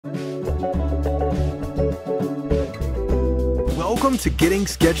Welcome to Getting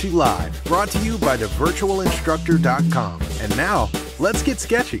Sketchy Live, brought to you by thevirtualinstructor.com. And now, let's get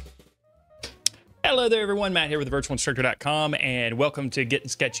sketchy. Hello there, everyone. Matt here with thevirtualinstructor.com, and welcome to Getting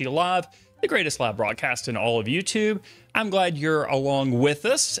Sketchy Live, the greatest live broadcast in all of YouTube. I'm glad you're along with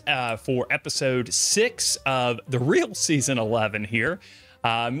us for episode 6 of the real season 11 here.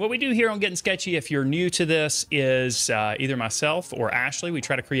 What we do here on Getting Sketchy, if you're new to this, is either myself or Ashley. We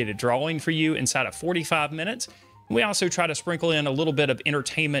try to create a drawing for you inside of 45 minutes. We also try to sprinkle in a little bit of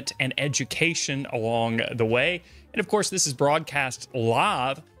entertainment and education along the way. And of course, this is broadcast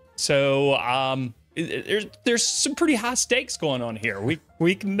live, so there's some pretty high stakes going on here.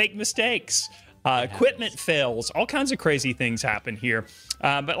 We can make mistakes. Equipment fails. All kinds of crazy things happen here.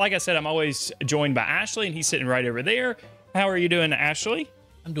 But like I said, I'm always joined by Ashley, and he's sitting right over there. How are you doing, Ashley?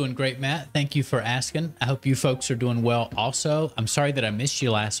 I'm doing great, Matt. Thank you for asking. I hope you folks are doing well also. I'm sorry that I missed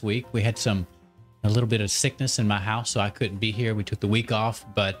you last week. We had a little bit of sickness in my house, so I couldn't be here. We took the week off,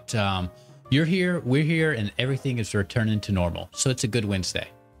 but you're here, we're here, and everything is returning to normal. So it's a good Wednesday.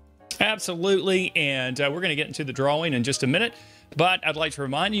 Absolutely, and we're going to get into the drawing in just a minute. But I'd like to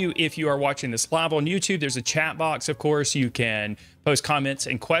remind you, if you are watching this live on YouTube, there's a chat box, of course. You can post comments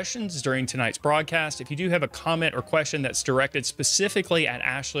and questions during tonight's broadcast. If you do have a comment or question that's directed specifically at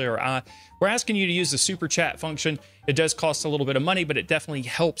Ashley or I, we're asking you to use the super chat function. It does cost a little bit of money, but it definitely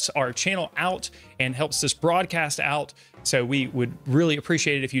helps our channel out and helps this broadcast out. So we would really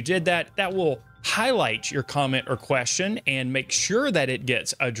appreciate it if you did that. That will highlight your comment or question and make sure that it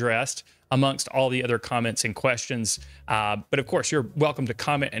gets addressed amongst all the other comments and questions. But of course, you're welcome to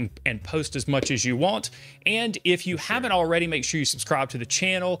comment and post as much as you want. And if you haven't already, make sure you subscribe to the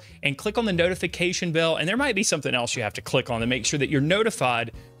channel and click on the notification bell. And there might be something else you have to click on to make sure that you're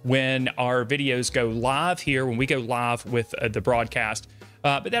notified when our videos go live here, when we go live with the broadcast.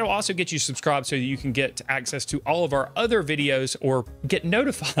 But that'll also get you subscribed so you can get access to all of our other videos or get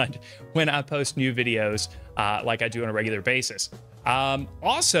notified when I post new videos like I do on a regular basis.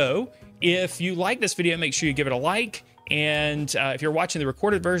 Also, if you like this video, make sure you give it a like. And if you're watching the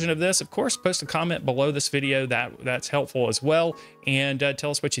recorded version of this, of course, post a comment below this video. That's helpful as well. And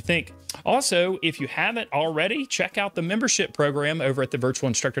tell us what you think. Also, if you haven't already, check out the membership program over at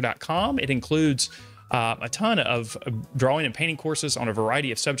thevirtualinstructor.com. It includes a ton of drawing and painting courses on a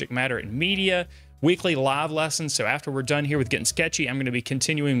variety of subject matter and media, weekly live lessons. So after we're done here with Getting Sketchy, I'm going to be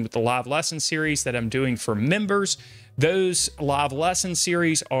continuing with the live lesson series that I'm doing for members. Those live lesson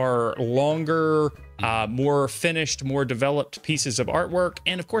series are longer, more finished, more developed pieces of artwork.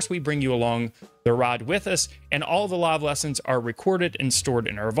 And of course, we bring you along the ride with us. And all the live lessons are recorded and stored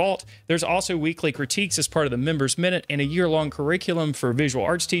in our vault. There's also weekly critiques as part of the Members Minute and a year-long curriculum for visual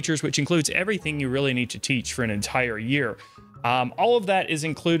arts teachers, which includes everything you really need to teach for an entire year. All of that is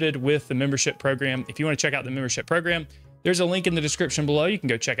included with the membership program. If you want to check out the membership program, there's a link in the description below. You can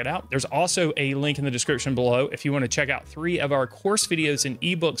go check it out. There's also a link in the description below if you want to check out 3 of our course videos and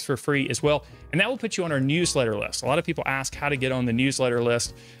ebooks for free as well. And that will put you on our newsletter list. A lot of people ask how to get on the newsletter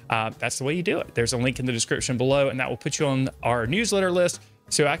list. That's the way you do it. There's a link in the description below, and that will put you on our newsletter list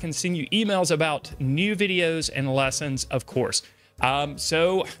so I can send you emails about new videos and lessons, of course.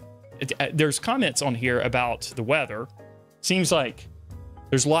 There's comments on here about the weather. Seems like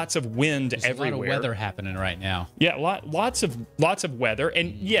there's lots of wind everywhere. A lot of weather happening right now. Yeah, lots of weather.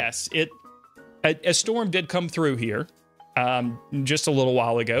 And yes, a storm did come through here just a little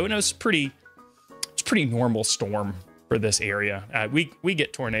while ago, and it's pretty normal storm for this area. We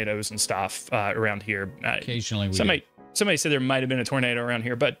get tornadoes and stuff around here. Occasionally, we somebody said there might have been a tornado around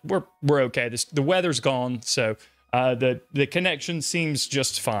here, but we're okay. The weather's gone, so the connection seems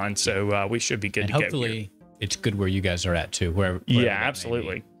just fine. So we should be good to go. Hopefully, it's good where you guys are at too. Yeah,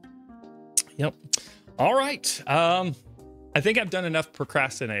 absolutely. Yep. All right. I think I've done enough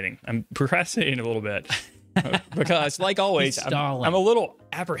procrastinating. I'm procrastinating a little bit because, like always, I'm a little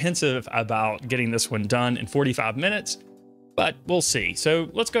apprehensive about getting this one done in 45 minutes, but we'll see.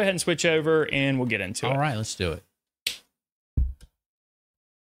 So let's go ahead and switch over and we'll get into it. All right, let's do it.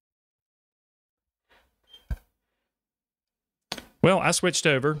 Well, I switched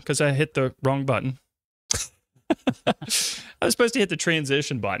over because I hit the wrong button. I was supposed to hit the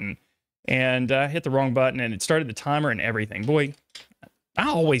transition button, and I hit the wrong button, and it started the timer and everything. Boy, I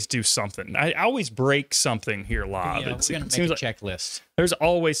always do something. I always break something here live. Yeah, we're going to make a checklist. There's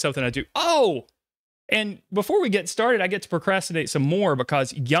always something I do. Oh, and before we get started, I get to procrastinate some more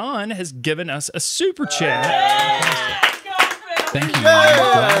because Jan has given us a super chat. Thank you. I'm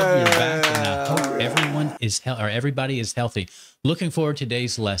glad you're back, and I hope everyone is everybody is healthy. Looking forward to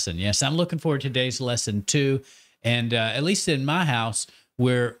today's lesson. Yes, I'm looking forward to today's lesson too. And at least in my house,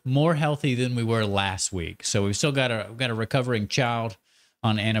 we're more healthy than we were last week. So we've still got a recovering child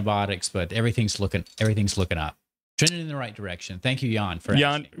on antibiotics, but everything's looking up. Trending in the right direction. Thank you, Jan, for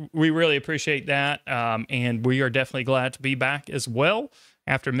Jan, asking. we really appreciate that. And we are definitely glad to be back as well.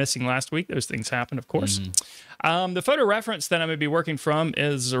 After missing last week, those things happen, of course. The photo reference that I'm going to be working from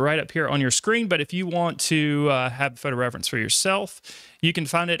is right up here on your screen. But if you want to have the photo reference for yourself, you can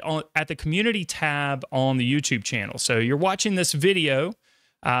find it at the community tab on the YouTube channel. So you're watching this video,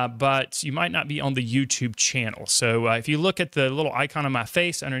 but you might not be on the YouTube channel. So if you look at the little icon of my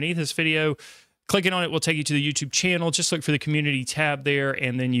face underneath this video, clicking on it will take you to the YouTube channel. Just look for the community tab there,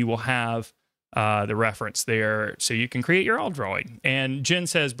 and then you will have the reference there so you can create your own drawing. And Jen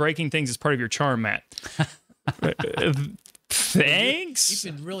says, breaking things is part of your charm, Matt. Thanks.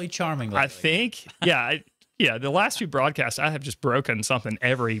 You've been really charming lately. I think. Yeah. The last few broadcasts, I have just broken something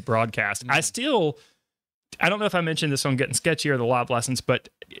every broadcast. I don't know if I mentioned this on Getting Sketchy or the live lessons, but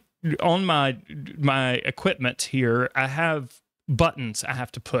on my equipment here, I have buttons I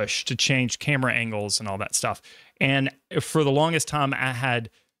have to push to change camera angles and all that stuff. And for the longest time, I had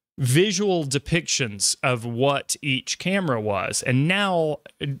visual depictions of what each camera was. And now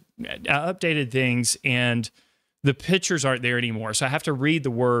I updated things and the pictures aren't there anymore. So I have to read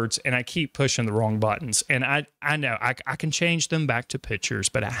the words and I keep pushing the wrong buttons. And I know I can change them back to pictures,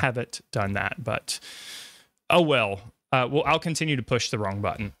 but I haven't done that. But oh well. I'll continue to push the wrong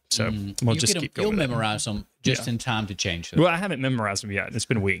button. So we'll just keep going. You'll memorize them just in time to change them. Well, I haven't memorized them yet. It's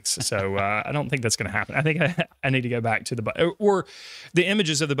been weeks. So I don't think that's going to happen. I think I need to go back to the button or the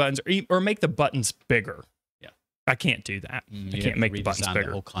images of the buttons or make the buttons bigger. Yeah. I can't do that. I can't make the buttons bigger.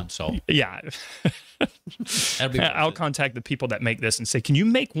 The whole console. Yeah. I'll contact the people that make this and say, can you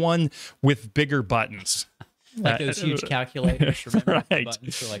make one with bigger buttons? Like those huge calculators, remember? Right.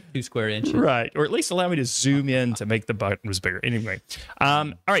 Buttons are like 2 square inches. Right. Or at least allow me to zoom in to make the buttons bigger. Anyway.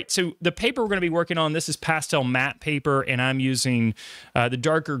 All right. So the paper we're going to be working on, this is PastelMat Paper, and I'm using the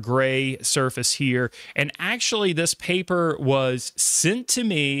darker gray surface here. And actually, this paper was sent to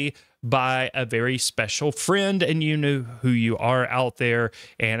me by a very special friend, and you know who you are out there.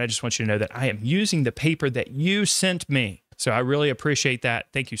 And I just want you to know that I am using the paper that you sent me. So I really appreciate that.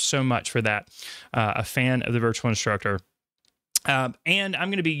 Thank you so much for that. A fan of the virtual instructor. And I'm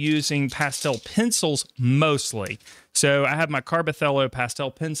going to be using pastel pencils mostly. So I have my Carbothello pastel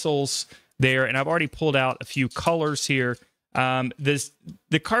pencils there, and I've already pulled out a few colors here. The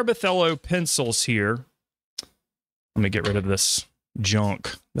Carbothello pencils here, let me get rid of this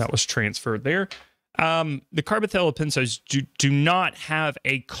junk that was transferred there. The Carbothello pencils do not have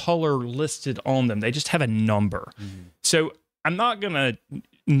a color listed on them. They just have a number. So I'm not going to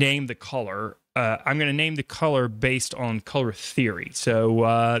name the color. I'm going to name the color based on color theory.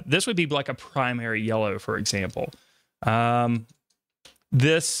 So this would be like a primary yellow, for example.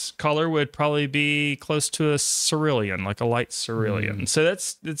 This color would probably be close to a cerulean, like a light cerulean. So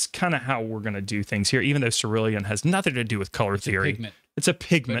that's kind of how we're going to do things here, even though cerulean has nothing to do with color theory. It's a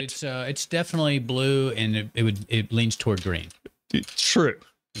pigment. But it's definitely blue, and it leans toward green. True.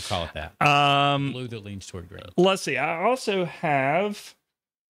 You call it that. Blue that leans toward green. Let's see. I also have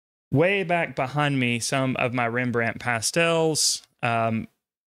way back behind me some of my Rembrandt pastels.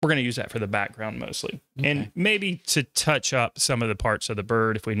 We're going to use that for the background mostly. Okay. And maybe to touch up some of the parts of the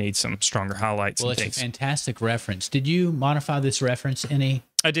bird if we need some stronger highlights and things. Well, it's a fantastic reference. Did you modify this reference any?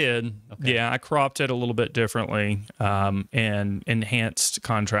 I did. Okay. Yeah, I cropped it a little bit differently and enhanced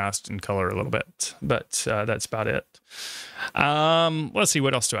contrast and color a little bit. But that's about it. Let's see.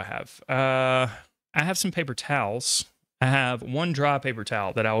 What else do I have? I have some paper towels. I have one dry paper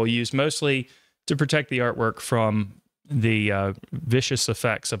towel that I will use mostly to protect the artwork from the vicious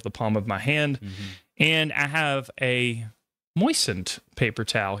effects of the palm of my hand. And I have a moistened paper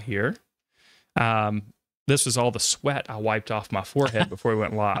towel here. This was all the sweat I wiped off my forehead before we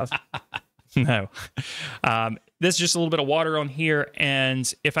went live. No. This is just a little bit of water on here.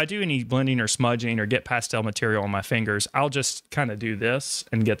 And if I do any blending or smudging or get pastel material on my fingers, I'll just kind of do this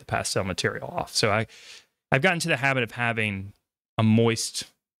and get the pastel material off. So I've gotten to the habit of having a moist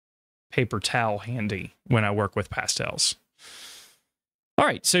paper towel handy when I work with pastels. All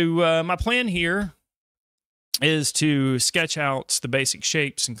right, so my plan here is to sketch out the basic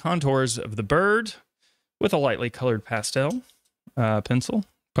shapes and contours of the bird with a lightly colored pastel pencil.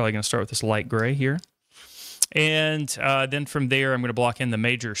 Probably going to start with this light gray here. And then from there, I'm going to block in the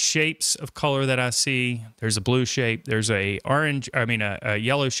major shapes of color that I see. There's a blue shape. There's a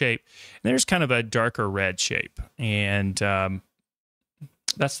yellow shape. And there's kind of a darker red shape. And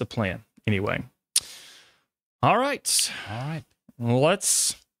that's the plan anyway. All right.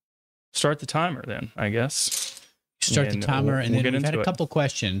 Let's start the timer then, I guess. Start the And timer, and we'll then get we've had into a it. couple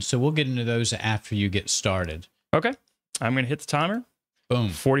questions, so we'll get into those after you get started. Okay. I'm going to hit the timer. Boom.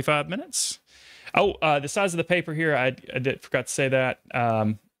 45 minutes. Oh, the size of the paper here, I forgot to say that.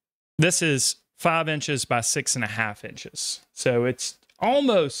 This is 5 inches by 6.5 inches. So it's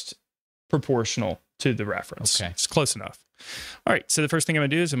almost proportional to the reference. Okay. It's close enough. All right. So the first thing I'm going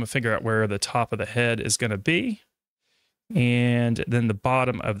to do is I'm going to figure out where the top of the head is going to be. And then the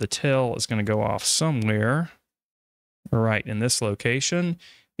bottom of the tail is going to go off somewhere right in this location.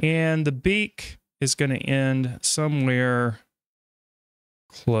 And the beak is going to end somewhere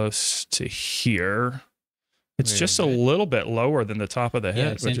close to here. It's just a little bit lower than the top of the head.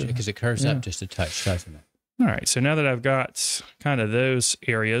 Yeah, it's interesting because it curves up just a touch, doesn't it? All right, so now that I've got kind of those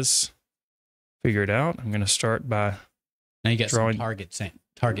areas figured out, I'm going to start by Now you got drawing some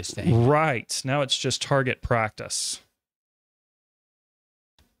targets to aim. Right, now it's just target practice.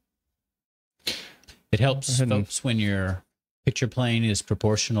 It helps folks when your picture plane is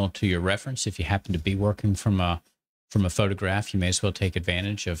proportional to your reference. If you happen to be working from a photograph, you may as well take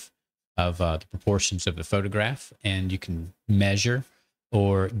advantage of the proportions of the photograph, and you can measure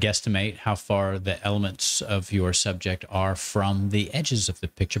or guesstimate how far the elements of your subject are from the edges of the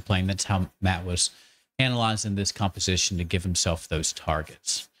picture plane. That's how Matt was analyzing this composition to give himself those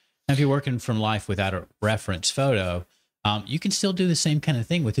targets. Now, if you're working from life without a reference photo, you can still do the same kind of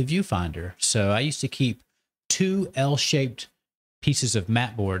thing with a viewfinder. So I used to keep 2 L-shaped pieces of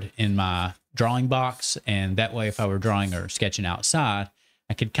mat board in my drawing box, and that way if I were drawing or sketching outside,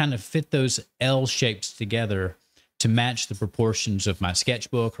 I could kind of fit those L shapes together to match the proportions of my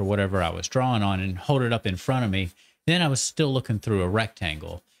sketchbook or whatever I was drawing on, and hold it up in front of me. Then I was still looking through a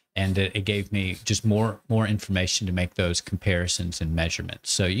rectangle, and it gave me just more information to make those comparisons and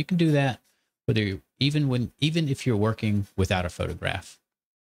measurements. So you can do that even if you're working without a photograph.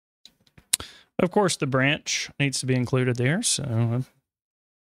 Of course, the branch needs to be included there. So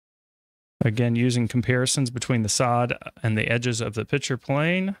again, using comparisons between the side and the edges of the picture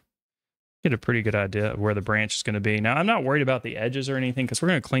plane, get a pretty good idea of where the branch is going to be. Now, I'm not worried about the edges or anything because we're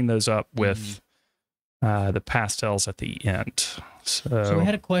going to clean those up with the pastels at the end. So we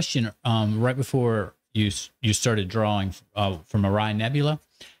had a question right before you started drawing from Orion Nebula.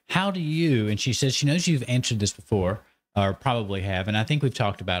 How do you, and she says she knows you've answered this before, or probably have, and I think we've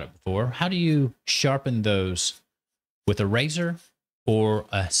talked about it before. How do you sharpen those, with a razor or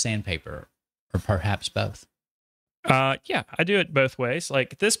a sandpaper, or perhaps both? Yeah, I do it both ways.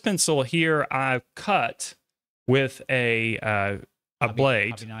 Like this pencil here, I cut with a blade,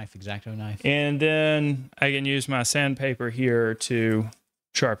 hobby knife, X-Acto knife, and then I can use my sandpaper here to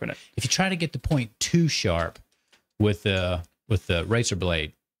sharpen it. If you try to get the point too sharp with the razor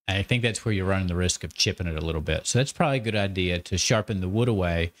blade, I think that's where you're running the risk of chipping it a little bit. So that's probably a good idea to sharpen the wood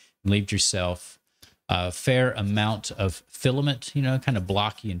away and leave yourself a fair amount of filament, kind of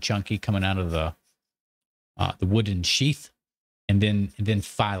blocky and chunky coming out of the wooden sheath, and then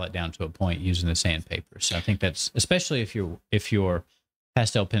file it down to a point using the sandpaper. So I think that's, especially if your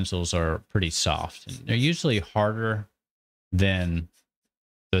pastel pencils are pretty soft, and they're usually harder than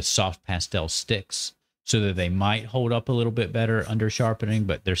the soft pastel sticks, so that they might hold up a little bit better under sharpening,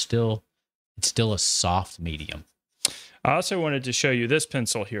 but it's still a soft medium. I also wanted to show you this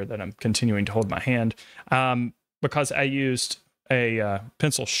pencil here that I'm continuing to hold in my hand, because I used a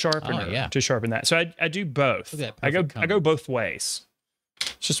pencil sharpener to sharpen that. So I do both. I go both ways.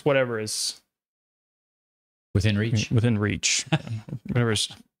 It's just whatever is within reach. Whatever is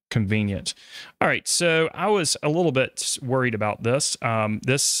convenient. All right. So I was a little bit worried about this.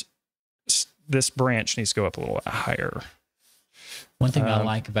 This branch needs to go up a little bit higher. One thing I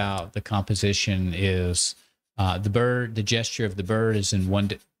like about the composition is the gesture of the bird is in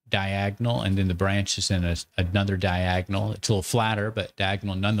one diagonal, and then the branch is in another diagonal. It's a little flatter, but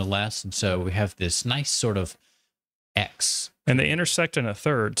diagonal nonetheless. And so we have this nice sort of X. And they intersect in a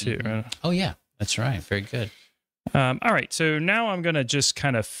third, too. Oh, yeah. That's right. Very good. All right. So now I'm going to just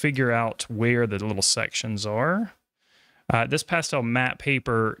kind of figure out where the little sections are. This pastel matte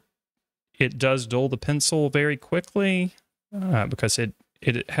paper, it does dull the pencil very quickly because it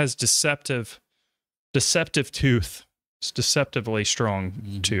has deceptive tooth. It's deceptively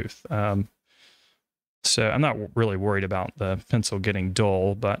strong tooth. So I'm not really worried about the pencil getting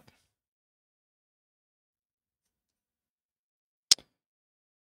dull, but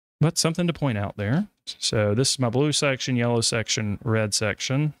something to point out there. So this is my blue section, yellow section, red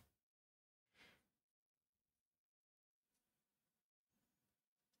section.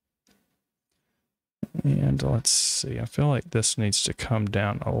 And let's see, I feel like this needs to come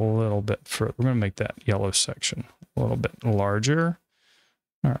down a little bit further. We're going to make that yellow section a little bit larger.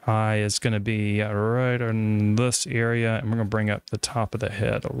 Our eye is going to be right in this area, and we're going to bring up the top of the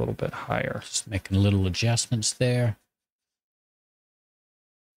head a little bit higher. Just making little adjustments there.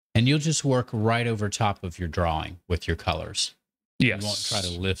 And you'll just work right over top of your drawing with your colors. Yes. You won't try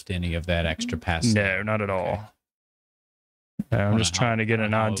to lift any of that extra pastel. No, not at all. No, I'm just trying to get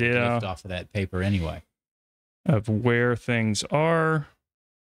an idea lift off of that paper anyway. Of where things are.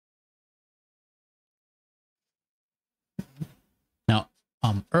 Now,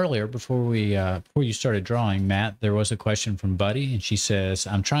 earlier before you started drawing, Matt, there was a question from Buddy, and she says,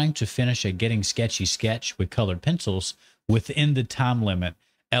 "I'm trying to finish a Getting Sketchy sketch with colored pencils within the time limit.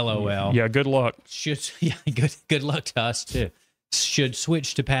 LOL." Yeah, good luck. Good luck to us too. Should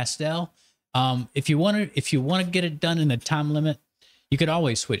switch to Pastel. If you want to get it done in a time limit, you could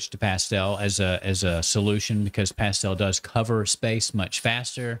always switch to Pastel as a solution, because Pastel does cover space much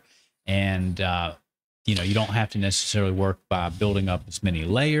faster, and you don't have to necessarily work by building up as many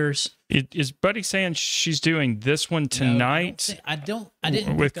layers. Is Buddy saying she's doing this one tonight? I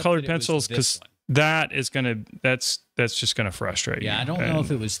didn't with colored pencils, because that's just gonna frustrate you. Yeah, I don't know if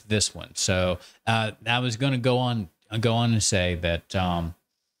it was this one. So I was going to go on and say that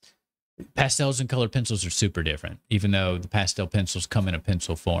pastels and colored pencils are super different, even though the pastel pencils come in a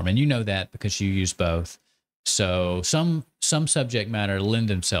pencil form, and you know that because you use both. So some subject matter lend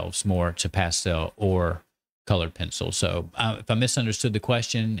themselves more to pastel or colored pencil. So if I misunderstood the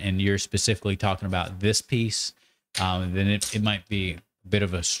question and you're specifically talking about this piece, then it might be a bit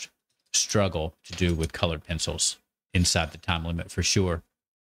of a struggle to do with colored pencils inside the time limit for sure.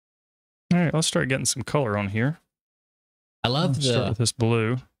 All right, let's start getting some color on here. I love start with this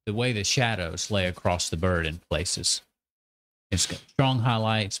blue. The way the shadows lay across the bird in places. It's got strong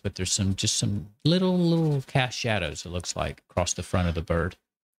highlights, but there's just some little cast shadows, it looks like, across the front of the bird.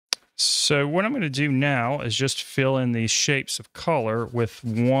 So what I'm going to do now is just fill in these shapes of color with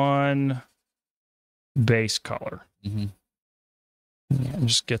one base color. Mm-hmm. And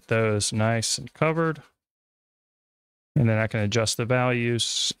just get those nice and covered. And then I can adjust the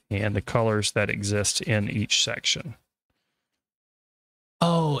values and the colors that exist in each section.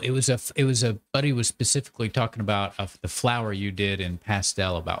 Oh, it was a Buddy was specifically talking about the flower you did in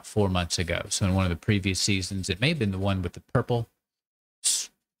Pastel about 4 months ago. So in one of the previous seasons, it may have been the one with the purple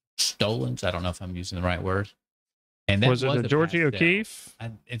stolons. I don't know if I'm using the right word. And that was it the Georgie O'Keeffe?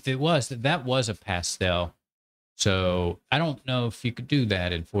 If it was, that was a pastel. So I don't know if you could do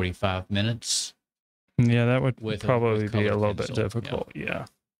that in 45 minutes. Yeah, that would probably be a little bit difficult. Yeah.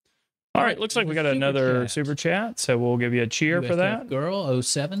 All right, looks like we got another super chat, so we'll give you a cheer for that. Girl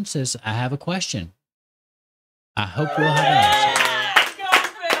 07 says, "I have a question. I hope you'll have an answer."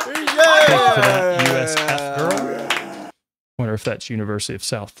 Thank you for that, USF girl. Wonder if that's University of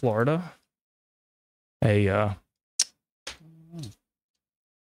South Florida. A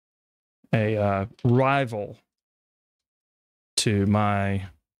rival to my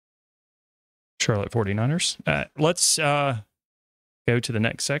Charlotte 49ers. Let's go to the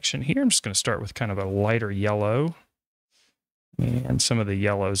next section here. I'm just going to start with kind of a lighter yellow. And some of the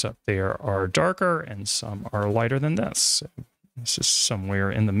yellows up there are darker and some are lighter than this. So this is somewhere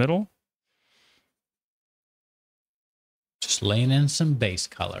in the middle. Just laying in some base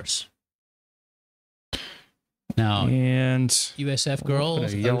colors. Now, and USF girl,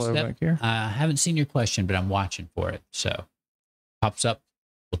 yellow back here. I haven't seen your question, but I'm watching for it. So pops up,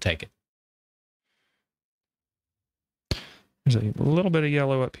 we'll take it. There's a little bit of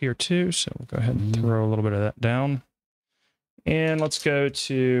yellow up here too, so we'll go ahead and throw a little bit of that down. And let's go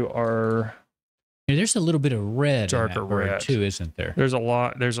to our... There's a little bit of red darker in that bird red too, isn't there? There's a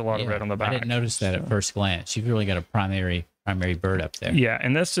lot of red on the back. I didn't notice that at first glance. You've really got a primary bird up there. Yeah,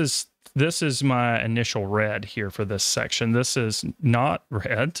 and this is my initial red here for this section. This is not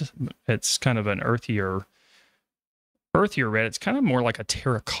red. It's kind of an earthier red. It's kind of more like a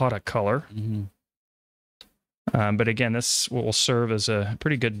terracotta color. Mm-hmm. But again, this will serve as a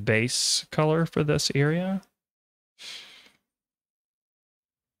pretty good base color for this area.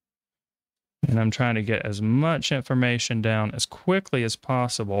 And I'm trying to get as much information down as quickly as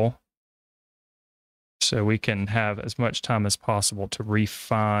possible so we can have as much time as possible to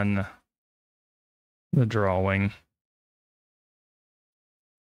refine the drawing.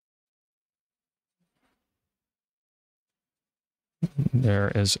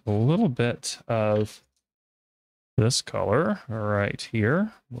 There is a little bit of this color right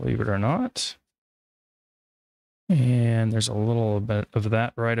here, believe it or not. And there's a little bit of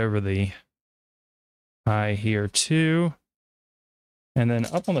that right over the eye here too. And then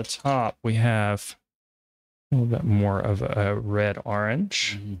up on the top, we have a little bit more of a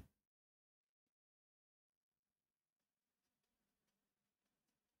red-orange. Mm-hmm.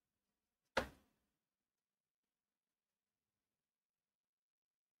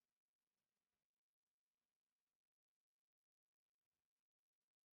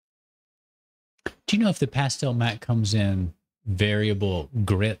 Do you know if the pastel mat comes in variable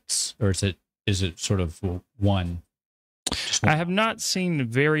grits, or is it sort of one? I have not seen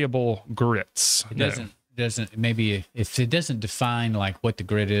variable grits. It doesn't maybe if it doesn't define like what the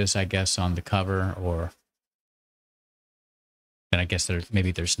grit is, I guess on the cover, or then I guess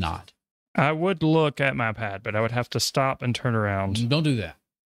there's not. I would look at my pad, but I would have to stop and turn around. Don't do that.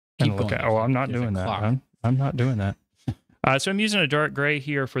 Keep going. Oh, I'm not doing that. I'm not doing that. So I'm using a dark gray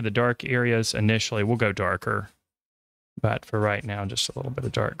here for the dark areas initially. We'll go darker. But for right now, just a little bit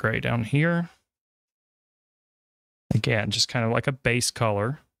of dark gray down here. Again, just kind of like a base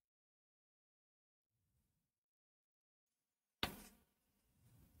color.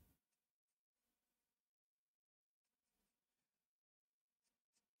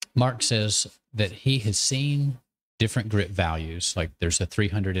 Mark says that he has seen different grit values, like there's a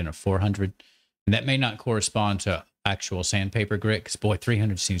 300 and a 400, and that may not correspond to actual sandpaper grit, because boy,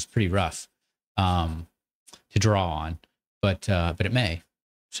 300 seems pretty rough to draw on, but it may.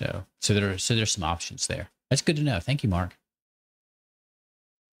 So there's some options there. That's good to know. Thank you, Mark.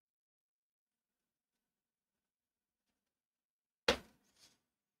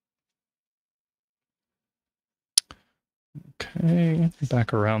 Okay,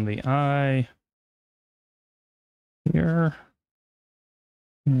 back around the eye here,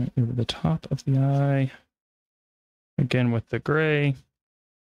 right over the top of the eye, again with the gray.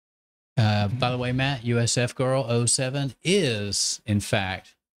 By the way, Matt, USF Girl 07 is, in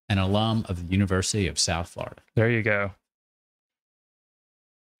fact, an alum of the University of South Florida. There you go.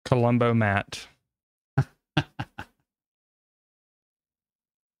 Colombo Matt.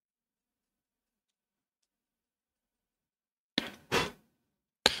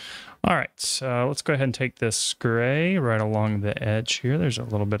 All right, so let's go ahead and take this gray right along the edge here. There's a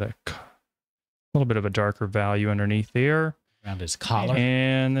little bit of a darker value underneath there. Around his collar.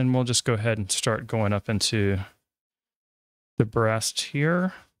 And then we'll just go ahead and start going up into the breast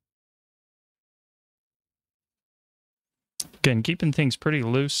here. Again, keeping things pretty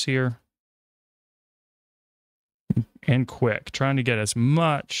loose here. And quick, trying to get as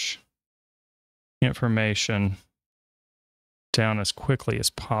much information down as quickly as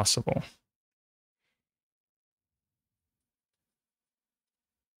possible.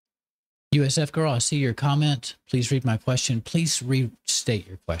 USF Girl, I see your comment. Please read my question. Please restate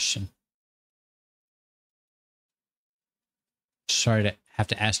your question. Sorry to have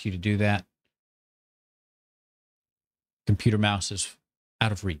to ask you to do that. Computer mouse is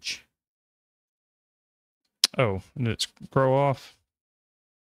out of reach. Oh, did it grow off?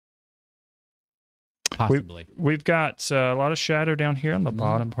 Possibly. We've got a lot of shadow down here on the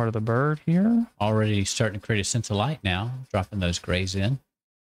bottom part of the bird here. Already starting to create a sense of light now, dropping those grays in.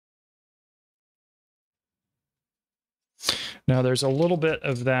 Now there's a little bit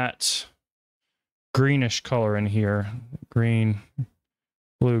of that greenish color in here, green,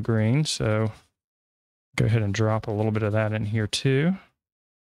 blue-green, so go ahead and drop a little bit of that in here too.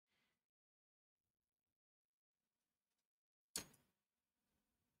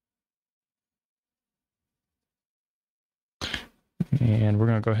 And we're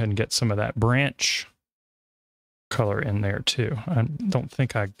going to go ahead and get some of that branch color in there too. I don't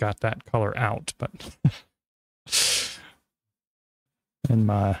think I got that color out, but in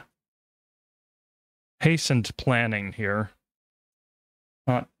my hastened planning here,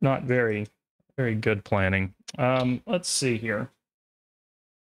 not very good planning. Let's see here.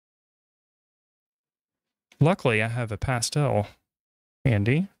 Luckily, I have a pastel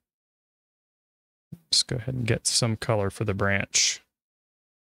handy. Let's go ahead and get some color for the branch.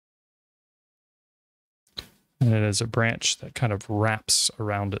 And it is a branch that kind of wraps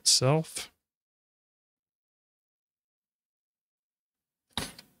around itself.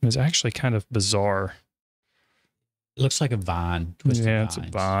 It's actually kind of bizarre. It looks like a vine. Yeah, it's a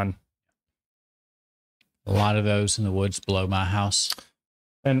vine. A lot of those in the woods below my house.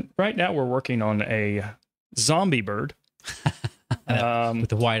 And right now we're working on a zombie bird. With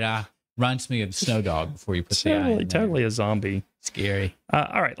the white eye. Reminds me of Snow Dog before you put the eye in there. Totally a zombie. Scary.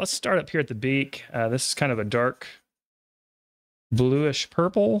 All right, let's start up here at the beak. This is kind of a dark bluish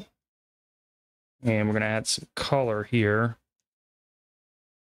purple. And we're going to add some color here,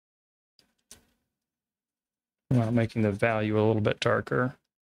 while making the value a little bit darker.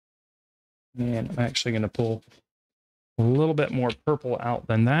 And I'm actually going to pull a little bit more purple out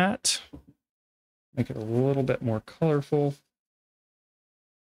than that. Make it a little bit more colorful.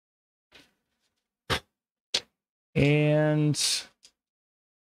 And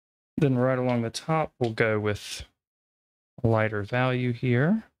then right along the top, we'll go with a lighter value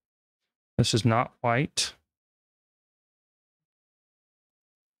here. This is not white.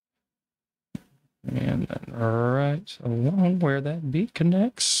 And then right along where that bead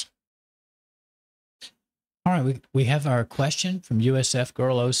connects. All right, we have our question from USF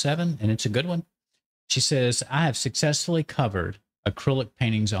Girl 07, and it's a good one. She says, I have successfully covered acrylic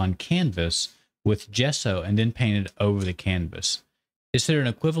paintings on canvas with gesso and then painted over the canvas. Is there an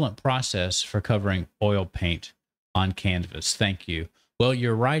equivalent process for covering oil paint on canvas? Thank you. Well,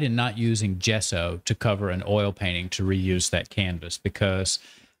 you're right in not using gesso to cover an oil painting to reuse that canvas, because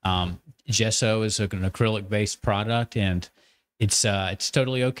gesso is an acrylic-based product, and it's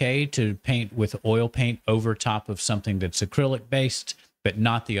totally okay to paint with oil paint over top of something that's acrylic-based, but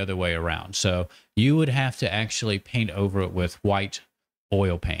not the other way around. So you would have to actually paint over it with white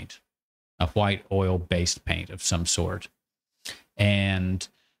oil paint, a white oil-based paint of some sort. And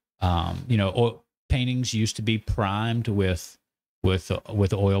paintings used to be primed with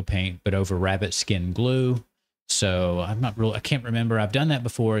oil paint, but over rabbit skin glue. So I can't remember. I've done that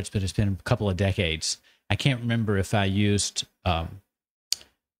before. It's been a couple of decades. I can't remember if I used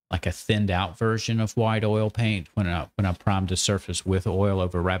like a thinned out version of white oil paint when I primed a surface with oil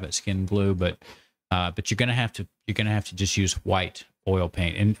over rabbit skin glue. But you're gonna have to just use white oil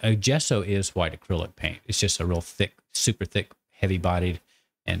paint. And gesso is white acrylic paint. It's just a real thick, super thick, heavy bodied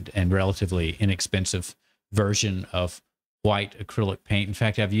and relatively inexpensive version of white acrylic paint. In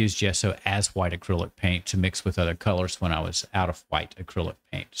fact, I've used gesso as white acrylic paint to mix with other colors when I was out of white acrylic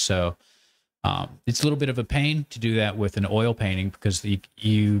paint. So it's a little bit of a pain to do that with an oil painting, because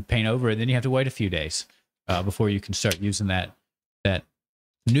you paint over it, and then you have to wait a few days before you can start using that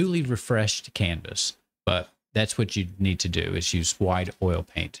newly refreshed canvas. But that's what you need to do, is use white oil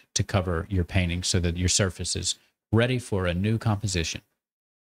paint to cover your painting so that your surface is ready for a new composition.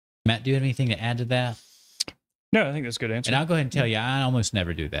 Matt, do you have anything to add to that? No, I think that's a good answer. And I'll go ahead and tell you, I almost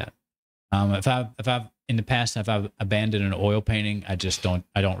never do that. If I've in the past, if I've abandoned an oil painting, I don't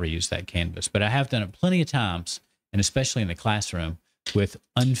reuse that canvas. But I have done it plenty of times, and especially in the classroom, with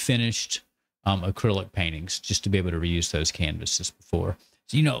unfinished acrylic paintings, just to be able to reuse those canvases before.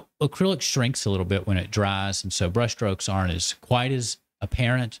 So, acrylic shrinks a little bit when it dries, and so brushstrokes aren't quite as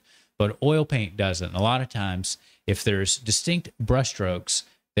apparent, but oil paint doesn't. And a lot of times, if there's distinct brushstrokes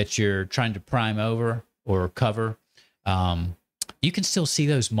that you're trying to prime over or cover, you can still see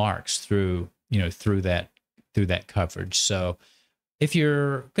those marks through that coverage. So if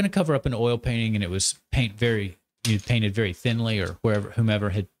you're going to cover up an oil painting and it was you painted very thinly, or whomever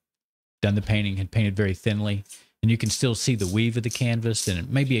had done the painting had painted very thinly, and you can still see the weave of the canvas, then it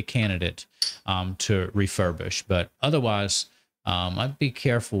may be a candidate to refurbish. But otherwise, I'd be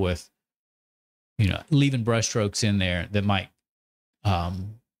careful with leaving brushstrokes in there that might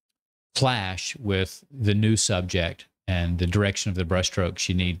clash with the new subject and the direction of the brushstrokes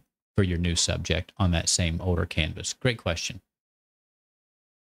you need for your new subject on that same older canvas. Great question.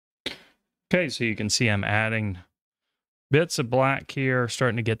 Okay, so you can see I'm adding bits of black here,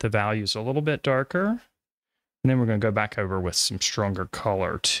 starting to get the values a little bit darker. And then we're going to go back over with some stronger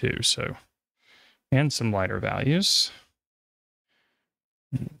color too. So, and some lighter values.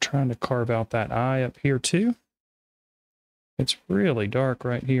 I'm trying to carve out that eye up here too. It's really dark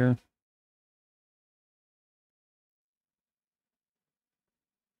right here.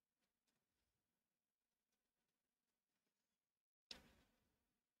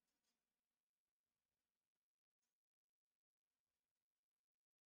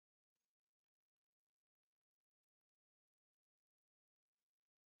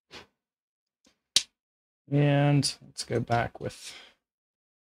 And let's go back with...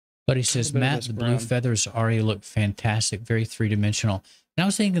 But he says, Matt, the blue feathers already look fantastic, very three-dimensional. And I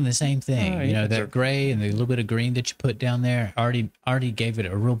was thinking the same thing. That gray and the little bit of green that you put down there already gave it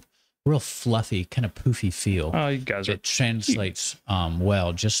a real fluffy, kind of poofy feel. Oh, you guys are... It translates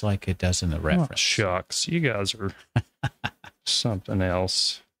well, just like it does in the reference. Oh, shucks. You guys are something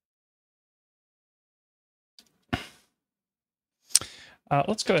else.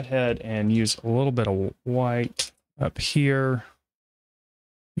 Let's go ahead and use a little bit of white up here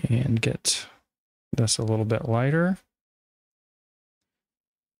and get this a little bit lighter.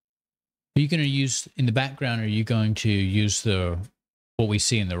 Are you going to use, in the background, are you going to use what we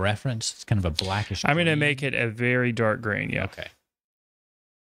see in the reference? It's kind of a blackish green. I'm going to make it a very dark green, yeah. Okay.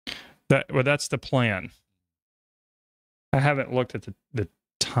 That's the plan. I haven't looked at the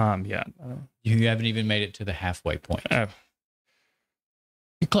time yet. You haven't even made it to the halfway point. Oh.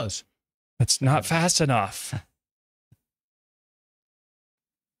 You're close. That's not fast enough.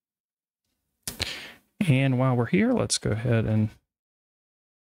 And while we're here, let's go ahead and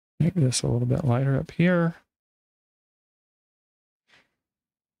make this a little bit lighter up here.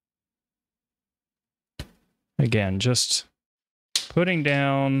 Again, just putting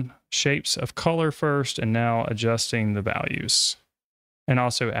down shapes of color first and now adjusting the values. And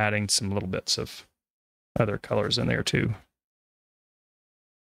also adding some little bits of other colors in there too.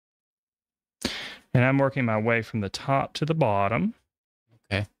 And I'm working my way from the top to the bottom.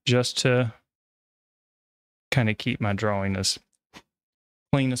 Okay. Just to kind of keep my drawing as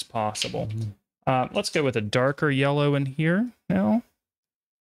clean as possible. Let's go with a darker yellow in here now.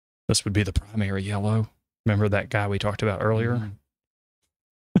 This would be the primary yellow. Remember that guy we talked about earlier?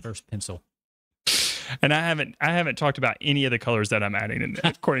 First pencil. And I haven't talked about any of the colors that I'm adding in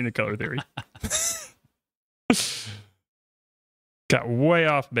there, according to color theory. Got way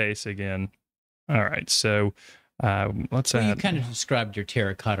off base again. All right, so let's add. You kind of described your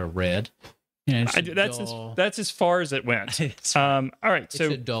terracotta red. You know, that's as far as it went. All right, so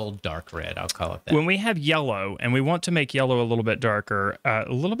it's a dull dark red. I'll call it that. When we have yellow and we want to make yellow a little bit darker, a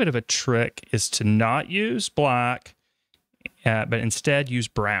little bit of a trick is to not use black, but instead use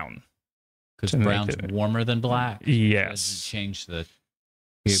brown. Because brown's warmer than black. Yes. It doesn't change the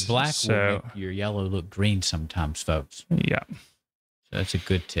black will make your yellow look green sometimes, folks. Yeah. So that's a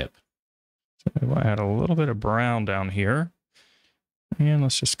good tip. So we'll add a little bit of brown down here. And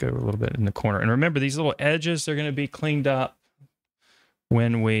let's just go a little bit in the corner. And remember, these little edges, they're going to be cleaned up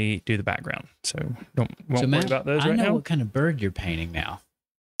when we do the background. So won't worry about those right now. I know what kind of bird you're painting now.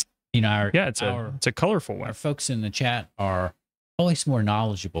 You know, it's a colorful one. Our folks in the chat are always more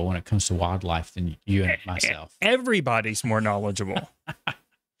knowledgeable when it comes to wildlife than you and myself. Everybody's more knowledgeable. I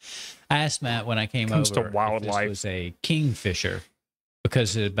asked Matt when I came over to wildlife. if this was a kingfisher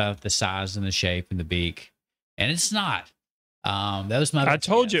because of about the size and the shape and the beak, and it's not. That was my. I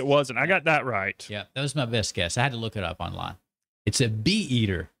told you it wasn't. I got that right. Yeah, that was my best guess. I had to look it up online. It's a bee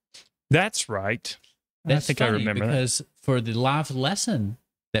eater. That's right. That's I think funny I remember because that. For the live lesson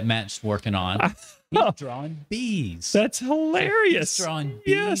that Matt's working on, he's drawing bees. That's hilarious. He's drawing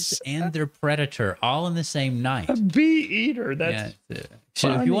bees and their predator all in the same night. A bee eater. That's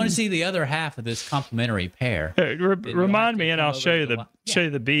so if you want to see the other half of this complementary pair, remind me, and I'll show you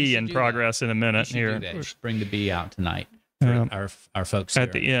the bee in progress in a minute here. Bring the bee out tonight. For our folks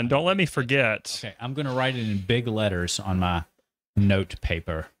at the end. Don't let me forget. Okay, I'm going to write it in big letters on my note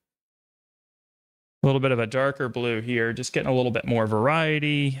paper. A little bit of a darker blue here, just getting a little bit more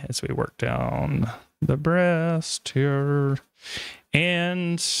variety as we work down the breast here.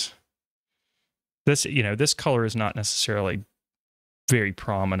 And this, this color is not necessarily very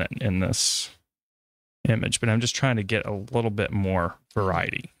prominent in this image, but I'm just trying to get a little bit more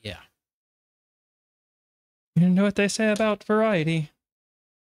variety. Yeah. You know what they say about variety?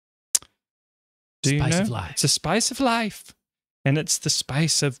 Do you know? Spice of life. It's a spice of life. And it's the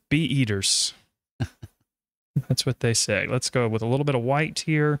spice of bee eaters. That's what they say. Let's go with a little bit of white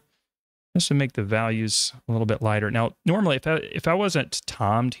here, just to make the values a little bit lighter. Now, normally, if I wasn't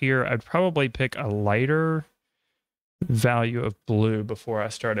timed here, I'd probably pick a lighter value of blue before I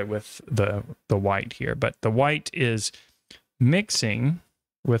started with the white here. But the white is mixing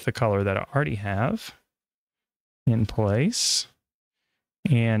with the color that I already have in place,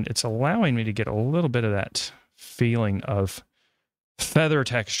 and it's allowing me to get a little bit of that feeling of feather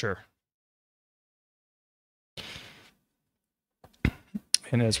texture.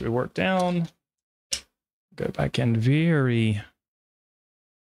 And as we work down, go back in very,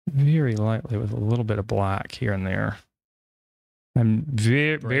 very lightly with a little bit of black here and there. I'm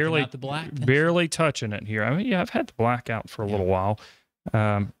barely touching it here. I mean, yeah, I've had the black out for a little while.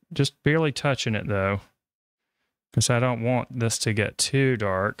 Just barely touching it though, because I don't want this to get too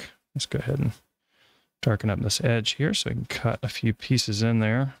dark. Let's go ahead and darken up this edge here so we can cut a few pieces in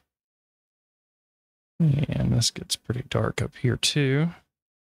there. And this gets pretty dark up here too.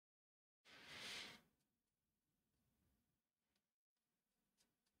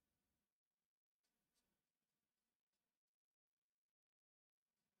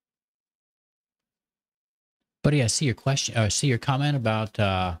 Buddy, I see your question. I see your comment about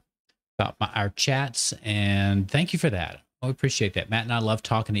our chats, and thank you for that. I appreciate that. Matt and I love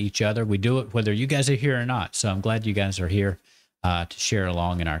talking to each other. We do it whether you guys are here or not. So I'm glad you guys are here to share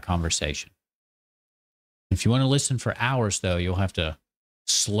along in our conversation. If you want to listen for hours, though, you'll have to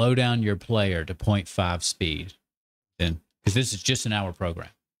slow down your player to 0.5 speed, then because this is just an hour program.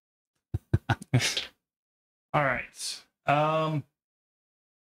 All right. I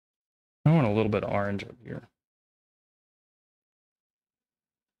want a little bit of orange up here.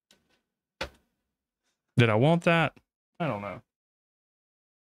 Did I want that? I don't know.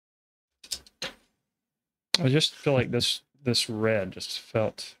 I just feel like this red just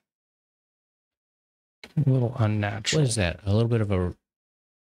felt a little unnatural. What is that? A little bit of a...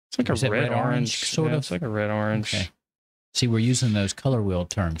 It's like a red orange sort of. It's like a red orange. Okay. See, we're using those color wheel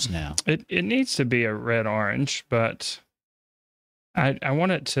terms now. It needs to be a red-orange, but I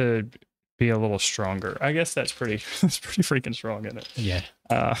want it to be a little stronger. I guess that's pretty freaking strong, isn't it? Yeah.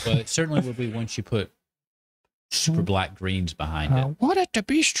 Well, it certainly will be once you put super black greens behind it. I want it to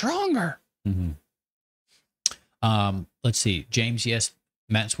be stronger. Mm-hmm. Let's see. James, yes,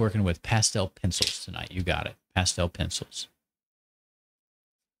 Matt's working with pastel pencils tonight. You got it. Pastel pencils.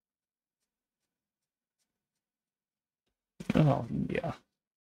 Oh, yeah.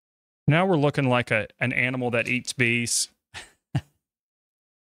 Now we're looking like an animal that eats bees.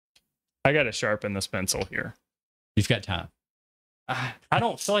 I got to sharpen this pencil here. You've got time. I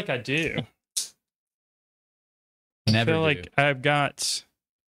don't feel like I do. Never I feel like I've got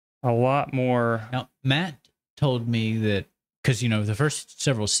a lot more. Now, Matt told me that, because, you know, the first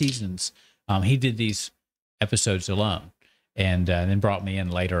several seasons, he did these episodes alone and then brought me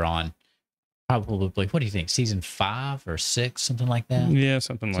in later on. Probably, what do you think, season 5 or 6, something like that? Yeah,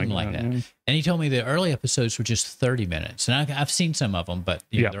 something like that. And he told me the early episodes were just 30 minutes. And I've seen some of them, but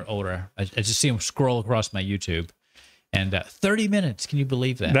you know, they're older. I just see them scroll across my YouTube. And 30 minutes, can you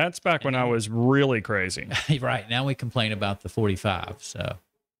believe that? That's back when I was really crazy. Right, now we complain about the 45. So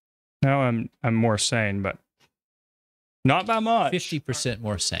now I'm more sane, but not by much. 50%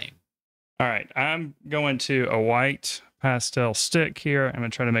 more sane. All right, I'm going to a white pastel stick here. I'm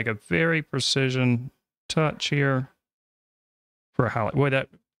going to try to make a very precision touch here for a highlight. Boy, that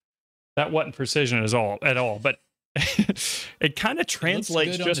wasn't precision at all, but it kind of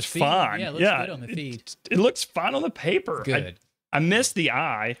translates just fine. Yeah, it looks good on the feed. It looks fine on the paper. Good. I missed the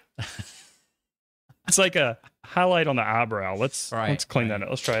eye. It's like a highlight on the eyebrow. Let's clean that up.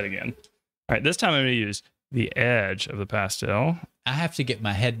 Let's try it again. All right, this time I'm going to use the edge of the pastel. I have to get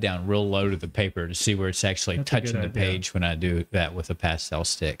my head down real low to the paper to see where it's actually touching the page when I do that with a pastel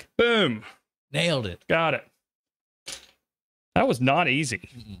stick. Boom. Nailed it. Got it. That was not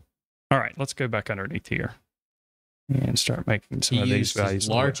easy. All right, let's go back underneath here and start making some of these values. His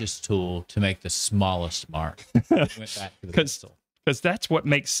largest tool to make the smallest mark. Went back to the pencil. Because that's what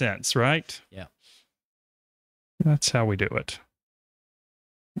makes sense, right? Yeah. That's how we do it.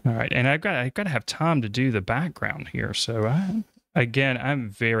 All right, and I've got to have time to do the background here. So I'm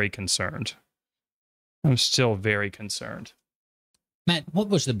very concerned. I'm still very concerned. Matt, what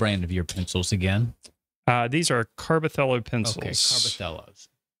was the brand of your pencils again? These are Carbothello pencils. Okay, Carbothellos.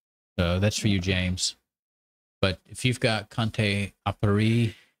 So that's for you, James. But if you've got Conte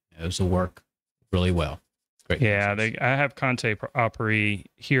Apres, those will work really well. Great. Yeah, I have Conte Apres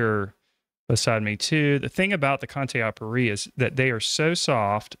here beside me too. The thing about the Conte Apres is that they are so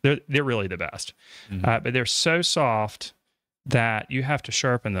soft. They're really the best. Mm-hmm. But they're so soft that you have to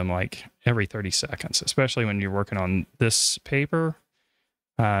sharpen them like every 30 seconds, especially when you're working on this paper.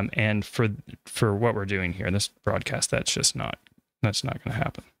 And for what we're doing here, this broadcast, that's not going to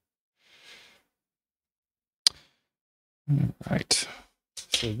happen. All right.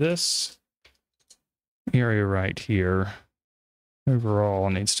 So this area right here overall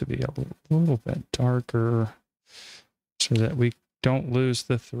needs to be a little bit darker so that we don't lose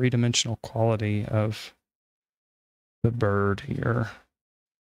the three-dimensional quality of the bird here.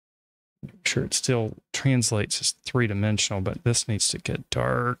 Make sure it still translates as three-dimensional, but this needs to get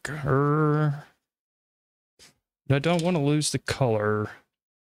darker. I don't want to lose the color.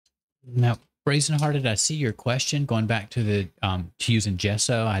 Now, Brazen-Hearted, I see your question going back to the to using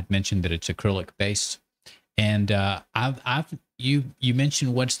gesso. I had mentioned that it's acrylic based, and you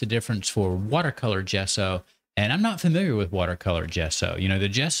mentioned what's the difference for watercolor gesso, and I'm not familiar with watercolor gesso. You know, the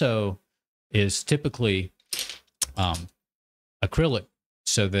gesso is typically acrylic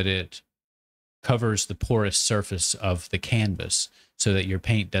so that it covers the porous surface of the canvas so that your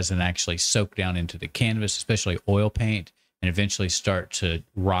paint doesn't actually soak down into the canvas, especially oil paint, and eventually start to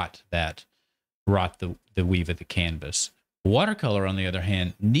rot the weave of the canvas. Watercolor, on the other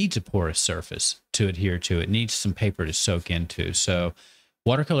hand, needs a porous surface to adhere to. It needs some paper to soak into. So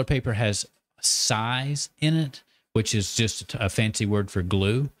watercolor paper has size in it, which is just a fancy word for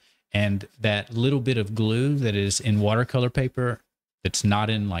glue. And that little bit of glue that is in watercolor paper that's not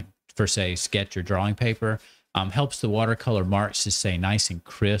in, like, for, say, sketch or drawing paper, helps the watercolor marks to stay nice and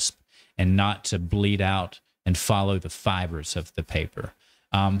crisp and not to bleed out and follow the fibers of the paper.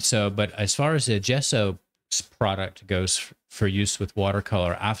 But as far as a gesso product goes for use with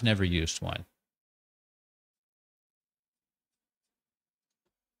watercolor, I've never used one.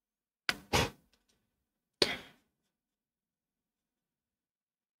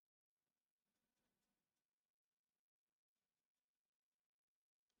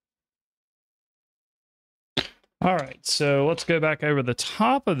 All right, so let's go back over the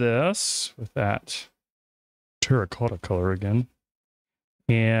top of this with that terracotta color again.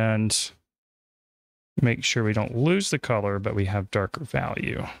 And make sure we don't lose the color, but we have darker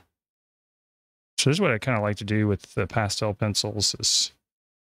value. So this is what I kind of like to do with the pastel pencils is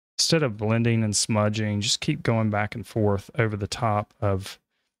instead of blending and smudging, just keep going back and forth over the top of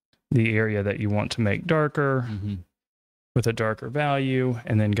the area that you want to make darker with a darker value,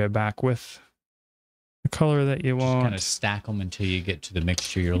 and then go back with the color that you want. Just kind of stack them until you get to the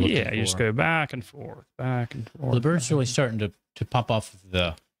mixture you're looking for. Yeah, you just go back and forth, back and forth. Well, the bird's really starting to pop off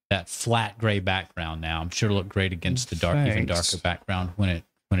of that flat gray background now. I'm sure it'll look great against the even darker background when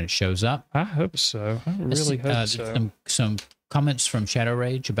it shows up. I hope so. I really hope so. Some comments from Shadow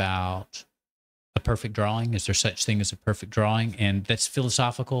Rage about a perfect drawing. Is there such thing as a perfect drawing? And that's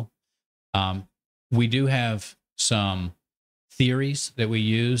philosophical. We do have some theories that we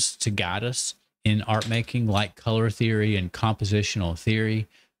use to guide us in art making, like color theory and compositional theory,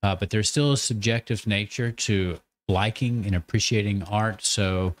 but there's still a subjective nature to liking and appreciating art.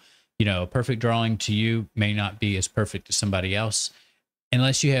 So, a perfect drawing to you may not be as perfect as somebody else,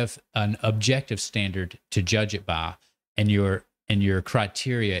 unless you have an objective standard to judge it by, and your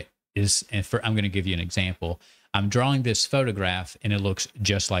criteria is. And I'm going to give you an example. I'm drawing this photograph, and it looks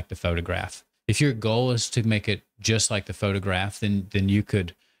just like the photograph. If your goal is to make it just like the photograph, then you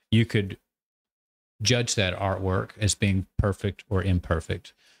could judge that artwork as being perfect or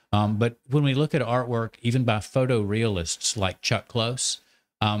imperfect. But when we look at artwork, even by photorealists like Chuck Close,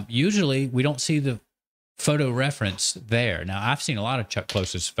 usually we don't see the photo reference there. Now, I've seen a lot of Chuck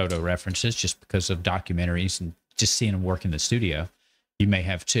Close's photo references just because of documentaries and just seeing him work in the studio. You may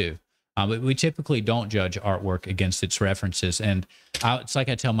have too. But we typically don't judge artwork against its references. And it's like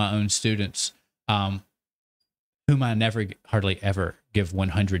I tell my own students, whom I hardly ever give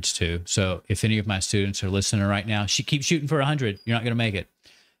 100s to. So if any of my students are listening right now, keep shooting for 100. You're not going to make it.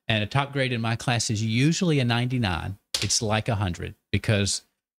 And a top grade in my class is usually a 99. It's like 100 because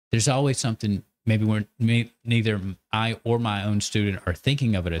there's always something maybe neither I or my own student are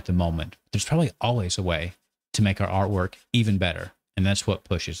thinking of it at the moment. There's probably always a way to make our artwork even better. And that's what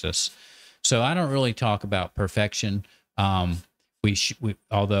pushes us. So I don't really talk about perfection.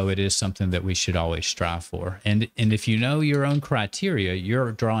 Although it is something that we should always strive for. And if you know your own criteria,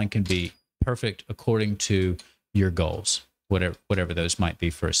 your drawing can be perfect according to your goals, whatever those might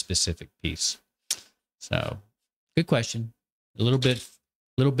be for a specific piece. So, good question. A little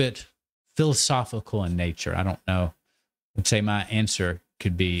bit philosophical in nature. I don't know. I'd say my answer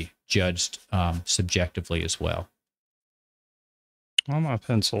could be judged subjectively as well. All my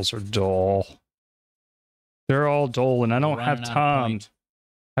pencils are dull. They're all dull, and I don't have time.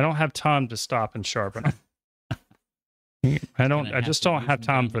 I don't have time to stop and sharpen them. I just don't have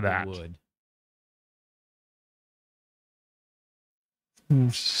time for that.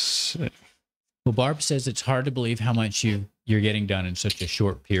 Well, Barb says it's hard to believe how much you're getting done in such a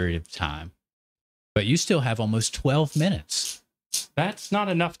short period of time, but you still have almost 12 minutes. That's not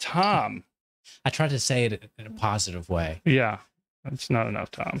enough time. I try to say it in a positive way. Yeah, that's not enough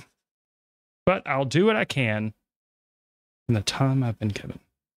time. But I'll do what I can in the time I've been given.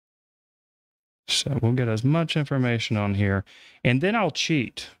 So we'll get as much information on here, and then I'll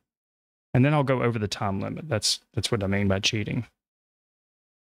cheat, and then I'll go over the time limit. That's what I mean by cheating.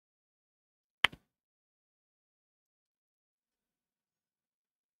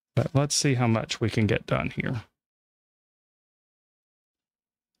 But let's see how much we can get done here.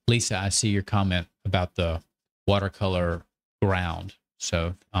 Lisa, I see your comment about the watercolor ground.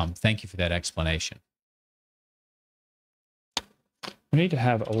 So thank you for that explanation. We need to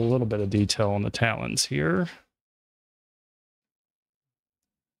have a little bit of detail on the talons here.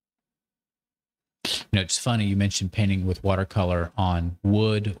 It's funny you mentioned painting with watercolor on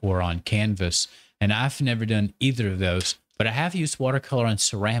wood or on canvas, and I've never done either of those, but I have used watercolor on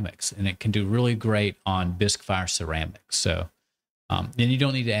ceramics, and it can do really great on bisque fire ceramics. So then you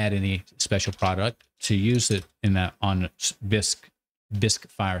don't need to add any special product to use it on bisque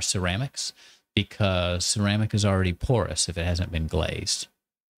fire ceramics, because ceramic is already porous if it hasn't been glazed.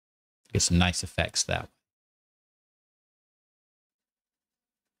 Get some nice effects that way.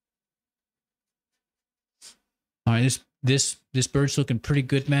 All right, this bird's looking pretty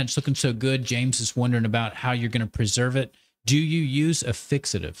good, man. It's looking so good. James is wondering about how you're going to preserve it. Do you use a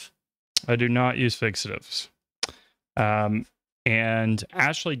fixative? I do not use fixatives. And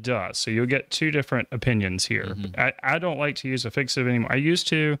Ashley does. So you'll get two different opinions here. Mm-hmm. I don't like to use a fixative anymore. I used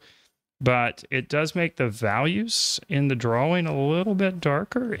to, but it does make the values in the drawing a little bit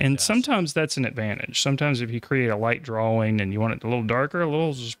darker. And sometimes that's an advantage. Sometimes if you create a light drawing and you want it a little darker, a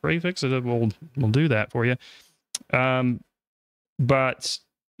little spray fixative will do that for you. But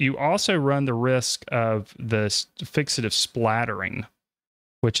you also run the risk of the fixative splattering,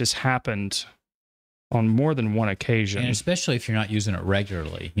 which has happened on more than one occasion. And especially if you're not using it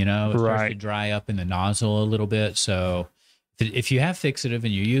regularly, you know, it starts to dry up in the nozzle a little bit. So if you have fixative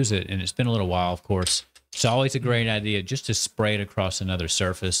and you use it, and it's been a little while, of course, it's always a great idea just to spray it across another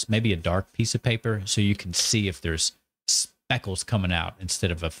surface, maybe a dark piece of paper, so you can see if there's speckles coming out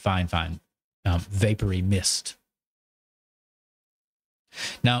instead of a fine, vapory mist.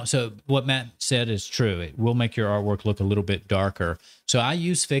 Now, so what Matt said is true. It will make your artwork look a little bit darker. So I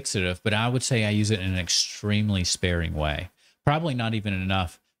use fixative, but I would say I use it in an extremely sparing way. Probably not even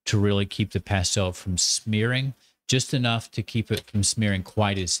enough to really keep the pastel from smearing, just enough to keep it from smearing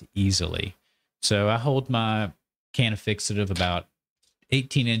quite as easily. So I hold my can of fixative about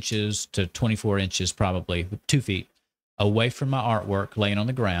 18 inches to 24 inches, probably 2 feet, away from my artwork, laying on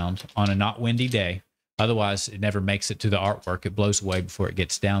the ground on a not windy day. Otherwise, it never makes it to the artwork. It blows away before it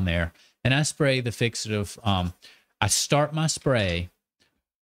gets down there. And I spray the fixative. I start my spray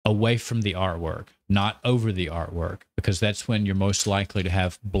away from the artwork, not over the artwork, because that's when you're most likely to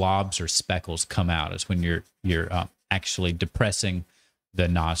have blobs or speckles come out. Is when you're actually depressing the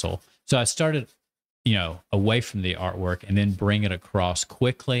nozzle. So I started, away from the artwork, and then bring it across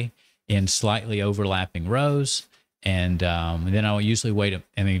quickly in slightly overlapping rows. And then I'll usually wait.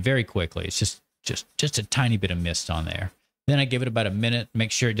 Very quickly. It's just a tiny bit of mist on there. Then I give it about a minute,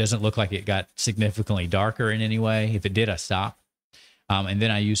 make sure it doesn't look like it got significantly darker in any way. If it did, I stop. And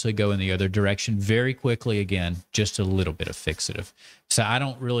then I usually go in the other direction very quickly again, just a little bit of fixative. So I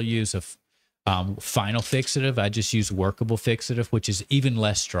don't really use a final fixative. I just use workable fixative, which is even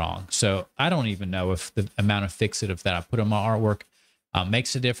less strong. So I don't even know if the amount of fixative that I put on my artwork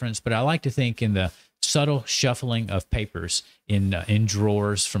makes a difference, but I like to think in the subtle shuffling of papers in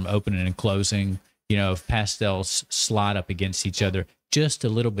drawers from opening and closing, if pastels slide up against each other just a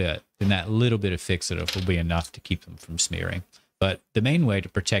little bit, then that little bit of fixative will be enough to keep them from smearing. But the main way to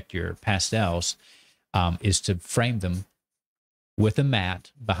protect your pastels is to frame them with a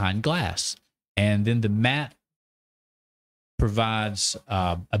mat behind glass. And then the mat provides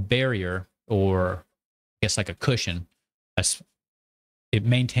a barrier, or I guess like a cushion. It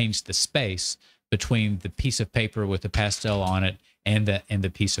maintains the space between the piece of paper with the pastel on it and the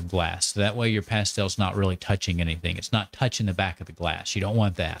piece of glass. So that way your pastel's not really touching anything. It's not touching the back of the glass. You don't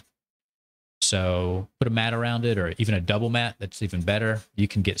want that. So put a mat around it, or even a double mat. That's even better. You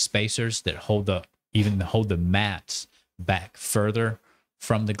can get spacers that hold the mats back further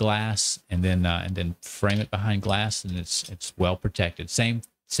from the glass, and then frame it behind glass, and it's well protected. Same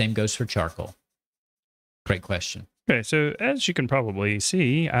goes for charcoal. Great question. Okay, so as you can probably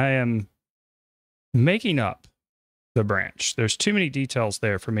see, I am making up the branch. There's too many details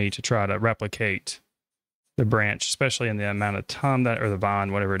there for me to try to replicate the branch, especially in the amount of time or the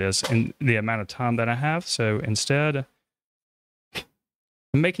vine, whatever it is, in the amount of time that I have. So instead,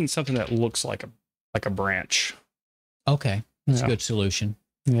 I'm making something that looks like a branch. Okay, that's a good solution.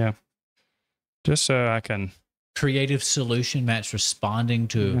 Yeah, just so I can. Creative solution. Matt's responding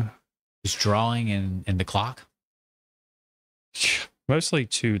to his drawing and the clock. Mostly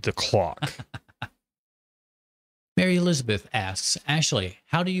to the clock. Mary Elizabeth asks, Ashley,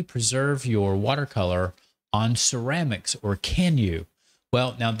 how do you preserve your watercolor on ceramics, or can you?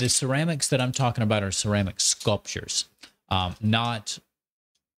 Well, now the ceramics that I'm talking about are ceramic sculptures, not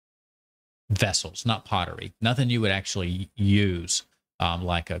vessels, not pottery, nothing you would actually use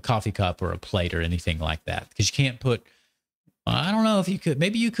like a coffee cup or a plate or anything like that. Because you can't put, I don't know if you could,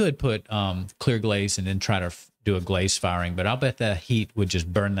 maybe you could put clear glaze and then try to do a glaze firing, but I'll bet the heat would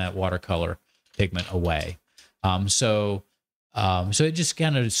just burn that watercolor pigment away. So it just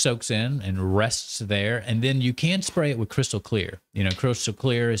kind of soaks in and rests there. And then you can spray it with crystal clear. Crystal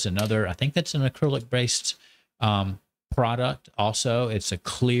clear is another, I think that's an acrylic based product. Also, it's a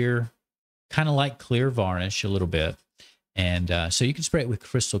clear, kind of like clear varnish a little bit. And so you can spray it with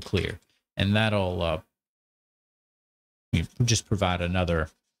crystal clear, and that'll just provide another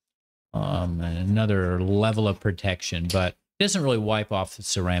level of protection, but it doesn't really wipe off the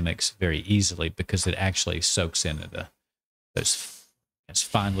ceramics very easily because it actually soaks into those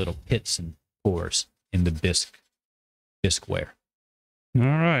fine little pits and pores in the bisqueware. All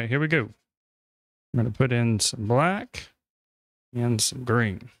right, here we go. I'm going to put in some black and some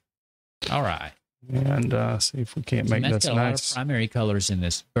green. All right. And see if we can't make this nice. Got a lot of primary colors in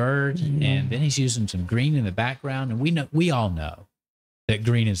this bird, and then he's using some green in the background. And we all know that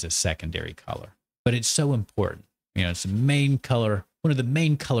green is a secondary color, but it's so important. It's the main color, one of the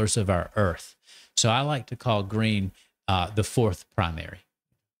main colors of our earth. So I like to call green the fourth primary,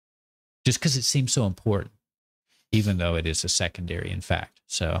 just because it seems so important. even though it is a secondary, in fact.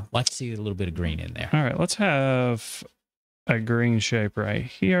 So like to see a little bit of green in there. All right, let's have a green shape right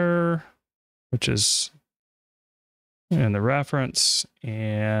here, which is in the reference.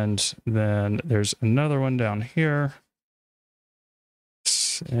 And then there's another one down here.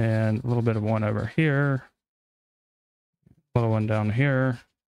 And a little bit of one over here. A little one down here.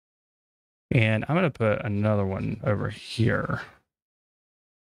 And I'm going to put another one over here.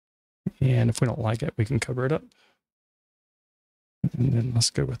 And if we don't like it, we can cover it up. And then let's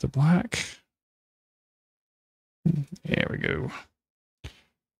go with the black. There we go.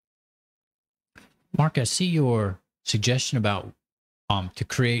 Mark, I see your suggestion about to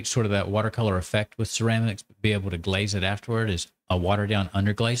create sort of that watercolor effect with ceramics, but be able to glaze it afterward is a water down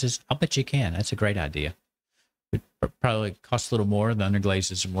underglazes. I'll bet you can. That's a great idea. It probably costs a little more. The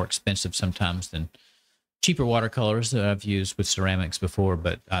underglazes are more expensive sometimes than cheaper watercolors that I've used with ceramics before,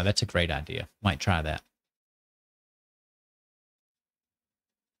 but that's a great idea. Might try that.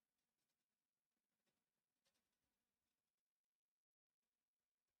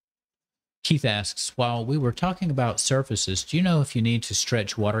 Keith asks, while we were talking about surfaces, do you know if you need to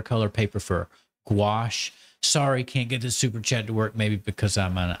stretch watercolor paper for gouache? Sorry, can't get the super chat to work, maybe because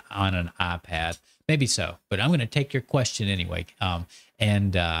I'm on an iPad. Maybe so, but I'm going to take your question anyway.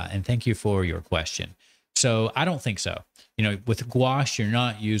 And thank you for your question. So I don't think so. You know, with gouache, you're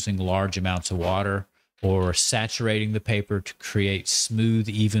not using large amounts of water or saturating the paper to create smooth,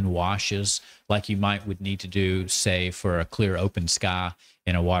 even washes like you would need to do, say, for a clear open sky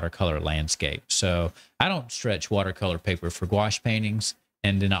in a watercolor landscape. So I don't stretch watercolor paper for gouache paintings.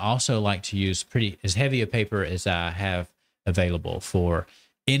 And then I also like to use as heavy a paper as I have available for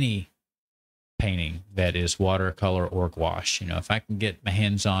any painting that is watercolor or gouache. You know, if I can get my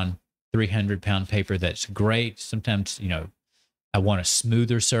hands on 300-pound paper, that's great. Sometimes, you know, I want a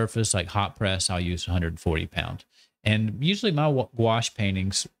smoother surface like hot press, I'll use 140 pound. And usually my gouache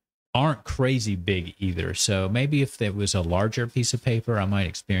paintings aren't crazy big either. So maybe if there was a larger piece of paper, I might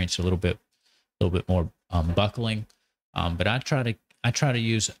experience a little bit more buckling. But I try to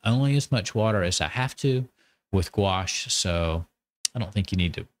use only as much water as I have to with gouache. So I don't think you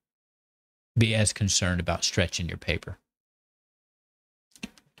need to be as concerned about stretching your paper.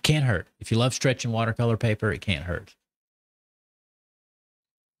 It can't hurt. If you love stretching watercolor paper, it can't hurt.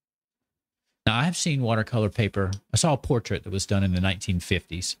 Now, I've seen watercolor paper. I saw a portrait that was done in the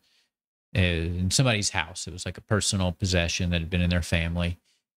 1950s in somebody's house. It was like a personal possession that had been in their family.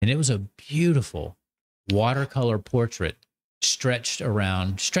 And it was a beautiful watercolor portrait stretched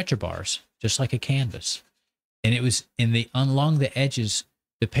around stretcher bars, just like a canvas. And it was along the edges,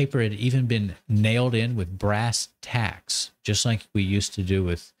 the paper had even been nailed in with brass tacks, just like we used to do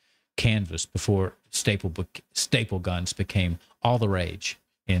with canvas before staple guns became all the rage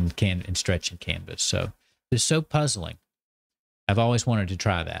in stretching canvas. So it's so puzzling. I've always wanted to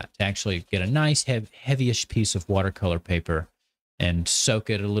try that, to actually get a nice heavyish piece of watercolor paper and soak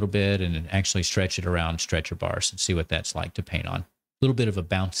it a little bit and actually stretch it around stretcher bars and see what that's like to paint on. A little bit of a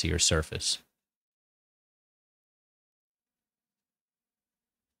bouncier surface.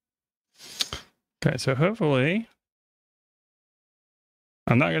 Okay, so hopefully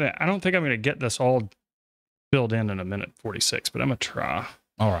I don't think I'm gonna get this all filled in a minute 46, but I'm gonna try.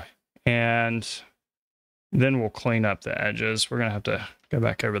 All right. And then we'll clean up the edges. We're gonna have to go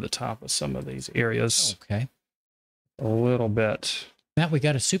back over the top of some of these areas. Okay. A little bit. Matt, we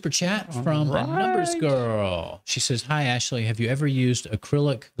got a super chat from a Numbers Girl. She says, hi, Ashley. Have you ever used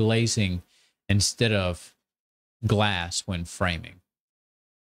acrylic glazing instead of glass when framing?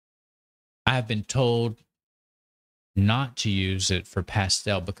 I have been told not to use it for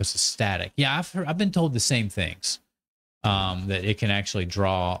pastel because of static. Yeah, I've been told the same things, that it can actually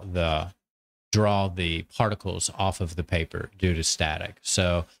draw the particles off of the paper due to static.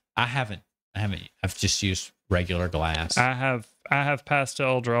 So I've just used regular glass. I have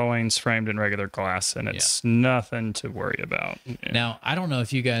pastel drawings framed in regular glass, and it's nothing to worry about. Yeah. Now, I don't know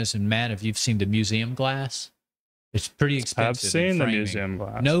if you guys, and Matt, if you've seen the museum glass, it's pretty expensive. I've seen the museum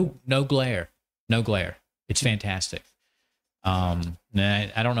glass. No glare. It's fantastic. I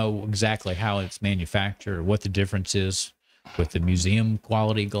don't know exactly how it's manufactured or what the difference is with the museum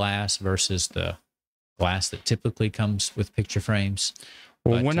quality glass versus the glass that typically comes with picture frames.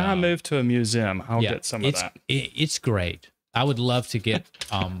 Well, when I move to a museum, I'll get some of that. It's great. I would love to get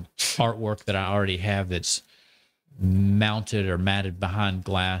artwork that I already have that's mounted or matted behind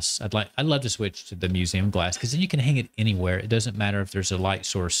glass. I'd love to switch to the museum glass because then you can hang it anywhere. It doesn't matter if there's a light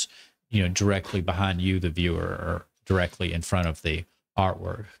source, directly behind you, the viewer, or directly in front of the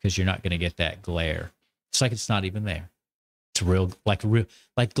artwork, because you're not going to get that glare. It's like it's not even there. It's real,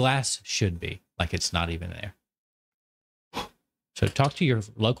 like glass should be, like it's not even there. So talk to your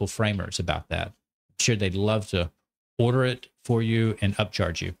local framers about that. I'm sure they'd love to order it for you and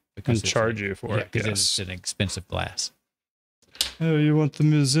upcharge you And charge you for it. because Yes. it's an expensive glass. Oh, you want the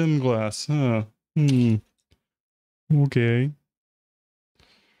museum glass, huh? Okay.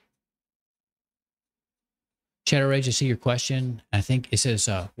 Shadow Rage, I see your question. I think it says,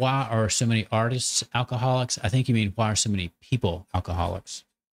 why are so many artists alcoholics? I think you mean, why are so many people alcoholics?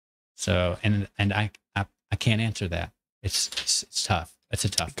 So, and I can't answer that. It's tough. It's a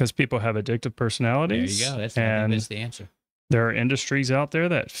tough. Because people have addictive There personalities. you go. I think that's the answer. There are industries out there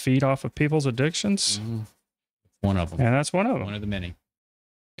that feed off of people's addictions. One of them. And that's one of them. One of the many.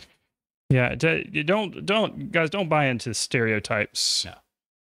 Yeah. You don't buy into stereotypes. No.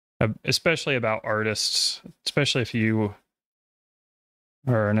 Especially about artists, especially if you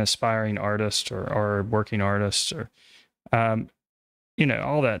are an aspiring artist or working artist, or,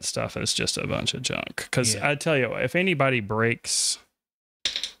 all that stuff is just a bunch of junk. Because I tell you, if anybody breaks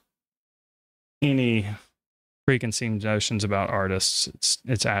any preconceived notions about artists,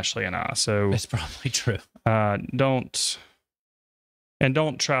 it's Ashley and I. So That's probably true. don't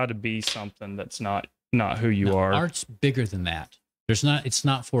try to be something that's not who you are. Art's bigger than that. It's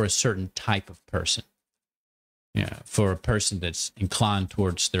not for a certain type of person. For a person that's inclined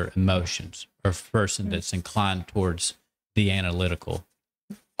towards their emotions, or a person that's inclined towards the analytical.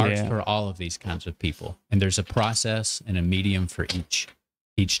 Art's for all of these kinds of people. And there's a process and a medium for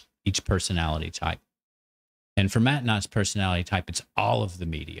each personality type. And for Matt and I's personality type, it's all of the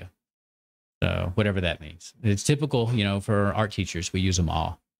media. So whatever that means. It's typical, for art teachers, we use them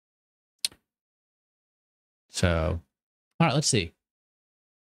all. So, all right, let's see.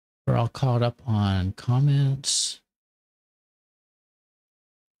 We're all caught up on comments.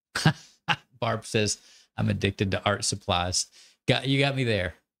 Barb says, I'm addicted to art supplies. You got me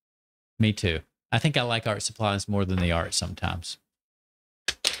there. Me too. I think I like art supplies more than the art sometimes.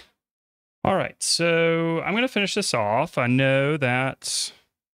 All right, so I'm going to finish this off. I know that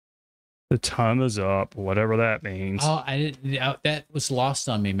the time is up, whatever that means. Oh, that was lost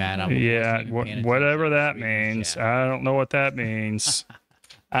on me, man. Whatever that means. I don't know what that means.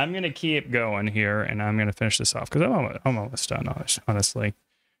 I'm going to keep going here, and I'm going to finish this off because I'm almost done, honestly.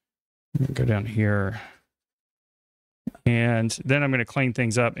 I'm going to go down here. And then I'm going to clean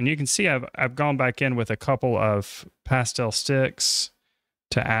things up. And you can see I've gone back in with a couple of pastel sticks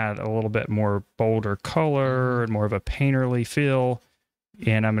to add a little bit more bolder color and more of a painterly feel.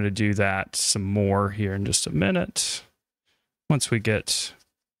 And I'm going to do that some more here in just a minute once we get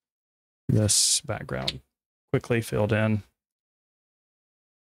this background quickly filled in.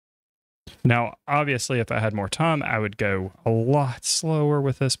 Now, obviously, if I had more time, I would go a lot slower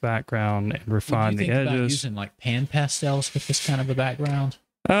with this background and refine the edges. About using like pan pastels with this kind of a background?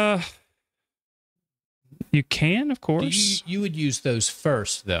 You can, of course. You would use those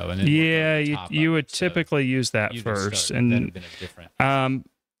first, though. And then you would typically use that first, and that'd have been a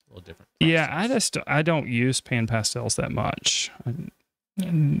little different. Process. I don't use pan pastels that much.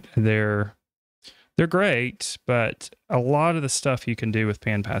 They're great, but a lot of the stuff you can do with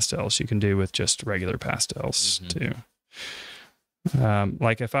pan pastels, you can do with just regular pastels too.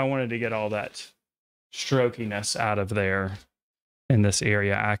 Like if I wanted to get all that strokiness out of there in this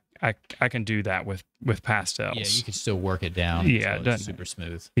area, I can do that with pastels. Yeah, you can still work it down. Yeah, it's super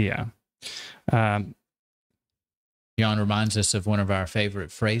smooth. Yeah. Jan reminds us of one of our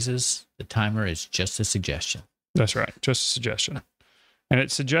favorite phrases: "The timer is just a suggestion." That's right, just a suggestion. And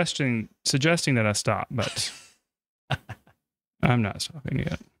it's suggesting that I stop, but I'm not stopping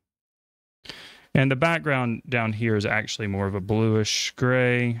yet. And the background down here is actually more of a bluish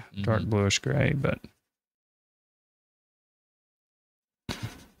gray, dark bluish gray, but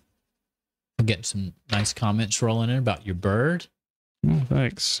I'm getting some nice comments rolling in about your bird. Oh,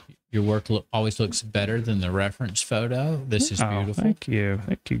 thanks. Your work always looks better than the reference photo. This is beautiful. Thank you,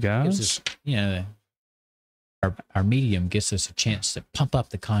 guys. Our medium gives us a chance to pump up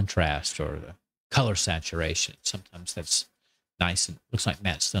the contrast or the color saturation. Sometimes that's nice. And looks like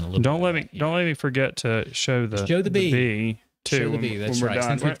Matt's done a little. Don't let me forget to show the bee too. Show the bee. That's right.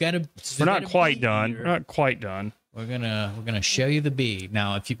 Done. We're not quite done. We're not quite done. We're gonna show you the bee.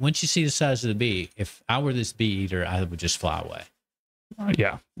 Now, once you see the size of the bee, if I were this bee eater, I would just fly away.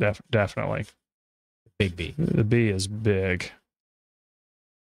 Yeah, definitely. Big bee. The bee is big.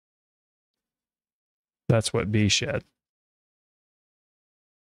 That's what bee shed.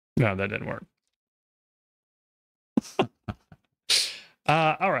 No, that didn't work.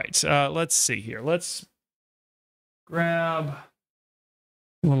 All right. Let's see here. Let's grab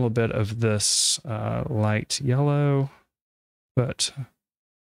a little bit of this light yellow, but a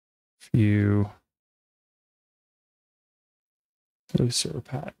few looser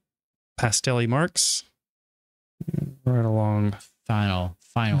pastel marks right along Final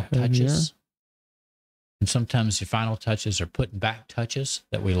touches. And sometimes your final touches are putting back touches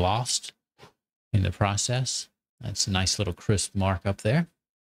that we lost in the process. That's a nice little crisp mark up there.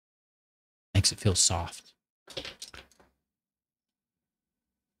 Makes it feel soft.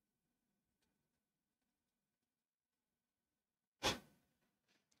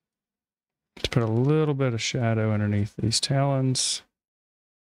 To put a little bit of shadow underneath these talons.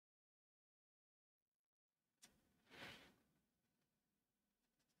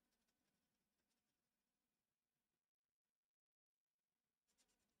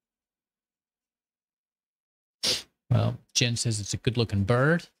 Well, Jen says it's a good-looking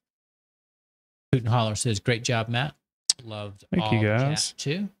bird. Hoot and Holler says, great job, Matt. Loved Thank all you, the guys. chat,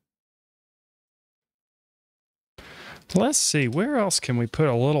 too. Let's see, where else can we put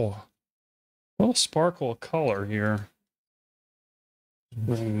a little sparkle of color here?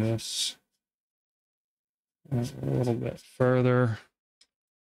 Bring this a little bit further.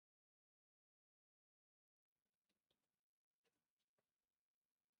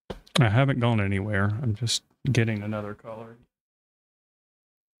 I haven't gone anywhere. I'm just getting another color.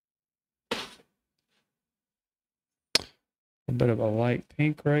 A bit of a light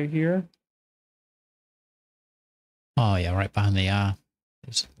pink right here. Oh, yeah, right behind the eye.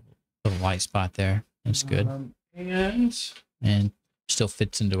 There's a little white spot there. That's good. And still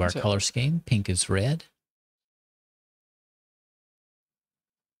fits into our color scheme. Pink is red.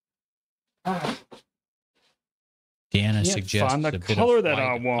 Deanna suggests find the a bit color of that white,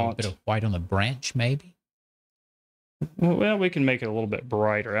 I want. A bit of white on the branch, maybe. Well, we can make it a little bit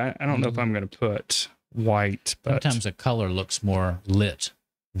brighter. I don't know if I'm going to put white, but sometimes a color looks more lit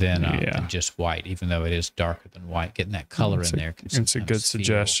than just white, even though it is darker than white. Getting that color in there can it's a good feel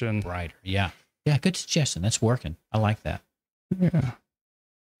suggestion. Brighter, yeah, good suggestion. That's working. I like that. Yeah,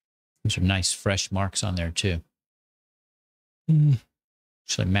 these are nice fresh marks on there too.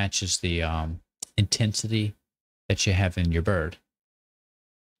 Actually matches the intensity that you have in your bird.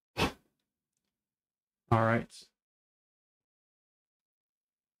 All right.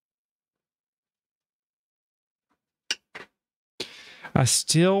 I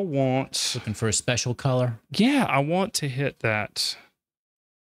still want... Looking for a special color? Yeah, I want to hit that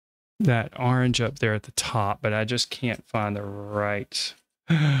orange up there at the top, but I just can't find the right...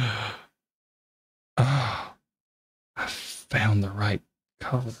 Oh, I found the right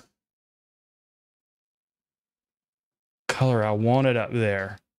color. Color I wanted up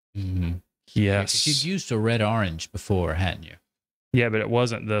there. Mm-hmm. Yes. You'd used a red-orange before, hadn't you? Yeah, but it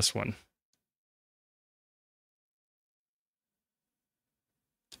wasn't this one.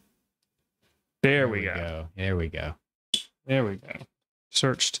 There we go. There we go. There we go.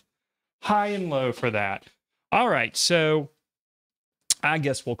 Searched high and low for that. All right, so I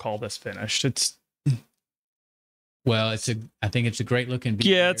guess we'll call this finished. Well, I think it's a great looking.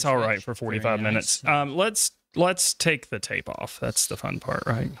 Yeah, it's all right for 45 minutes. Let's take the tape off. That's the fun part,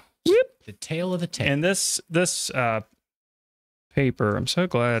 right? Whoop. The tail of the tape. And this paper. I'm so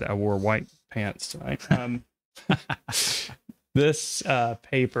glad I wore white pants tonight. This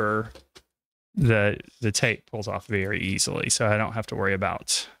paper, the tape pulls off very easily, so I don't have to worry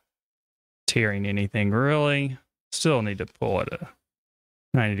about tearing anything really. Still need to pull at a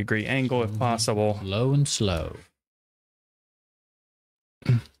 90-degree angle if possible. Low and slow.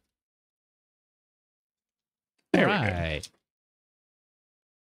 There we go.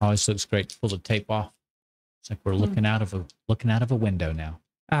 Always looks great to pull the tape off. It's like we're looking out of a window now.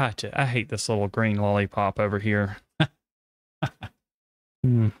 I hate this little green lollipop over here.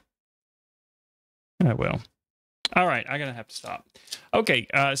 Oh well. All right, I'm gonna have to stop. Okay,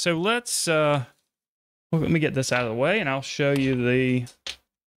 so let's let me get this out of the way, and I'll show you the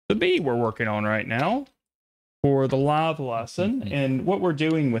bee we're working on right now for the live lesson. And what we're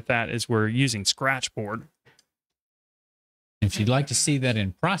doing with that is we're using Scratchboard. If you'd like to see that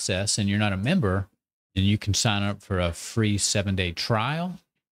in process and you're not a member, then you can sign up for a free 7-day trial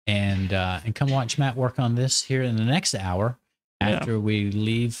and come watch Matt work on this here in the next hour after we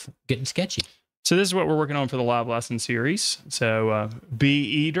leave getting sketchy. So this is what we're working on for the live lesson series. So Bee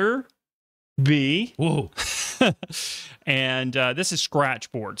Eater, bee. Whoa. And this is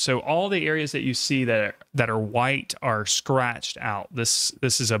Scratchboard. So all the areas that you see that are white are scratched out. This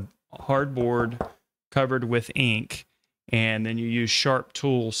is a hardboard covered with ink. And then you use sharp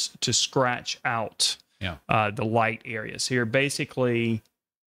tools to scratch out the light areas. So you're basically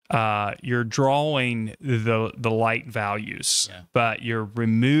you're drawing the light values, but you're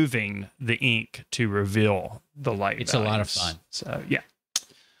removing the ink to reveal the light values. It's a lot of fun. So, yeah.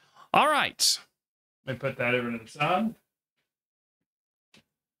 All right. Let me put that over to the side.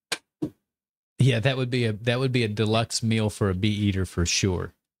 Yeah, that would be a deluxe meal for a bee eater for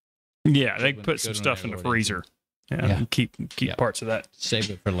sure. Yeah, they put some stuff in the freezer. Yeah. Keep parts of that. Save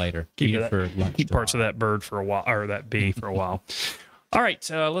it for later. Keep it for lunch. Keep parts of that bird for a while, or that bee for a while. All right,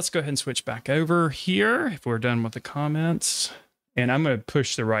 let's go ahead and switch back over here if we're done with the comments. And I'm going to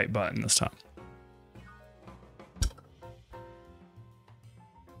push the right button this time.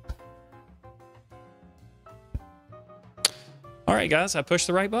 All right, guys, I pushed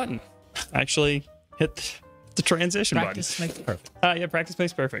the right button. Actually hit the transition Practice button. makes perfect. Yeah, practice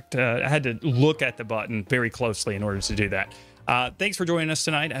makes perfect. I had to look at the button very closely in order to do that. Thanks for joining us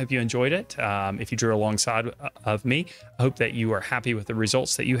tonight. I hope you enjoyed it. If you drew alongside of me, I hope that you are happy with the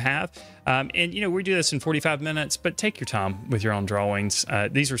results that you have. And, we do this in 45 minutes, but take your time with your own drawings.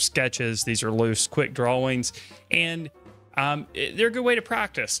 These are sketches. These are loose, quick drawings. And they're a good way to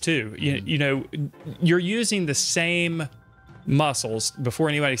practice, too. You're using the same muscles. Before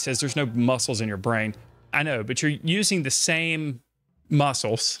anybody says there's no muscles in your brain, I know, but you're using the same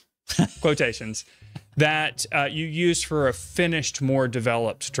muscles, quotations, that you use for a finished, more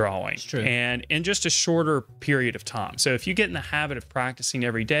developed drawing. It's true. And in just a shorter period of time. So if you get in the habit of practicing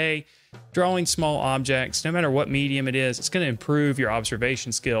every day, drawing small objects, no matter what medium it is, it's going to improve your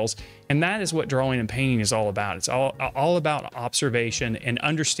observation skills. And that is what drawing and painting is all about. It's all about observation and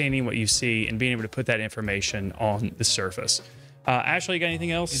understanding what you see and being able to put that information on the surface. Ashley, you got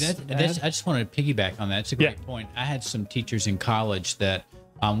anything else? I just wanted to piggyback on that. It's a great point. I had some teachers in college that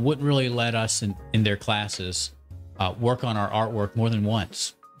wouldn't really let us in their classes work on our artwork more than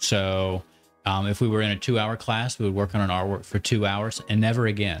once. So if we were in a 2-hour class, we would work on an artwork for 2 hours and never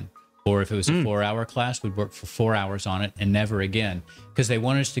again. Or if it was a 4-hour class, we'd work for 4 hours on it and never again. Because they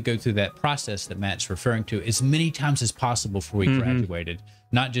wanted us to go through that process that Matt's referring to as many times as possible before we graduated,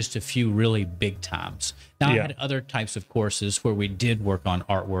 not just a few really big times. Now, I had other types of courses where we did work on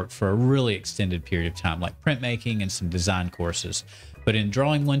artwork for a really extended period of time, like printmaking and some design courses. But in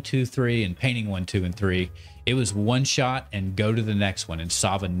drawing 1, 2, 3 and painting 1, 2, and 3, it was one shot and go to the next one and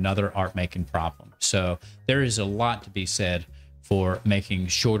solve another art making problem. So there is a lot to be said for making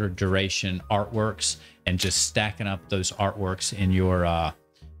shorter duration artworks and just stacking up those artworks in your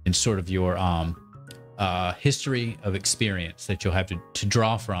history of experience that you'll have to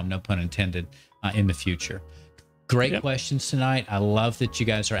draw from, no pun intended, in the future. Great questions tonight. I love that you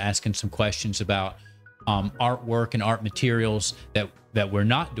guys are asking some questions about artwork and art materials that we're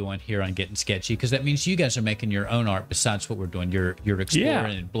not doing here on Getting Sketchy, because that means you guys are making your own art besides what we're doing. You're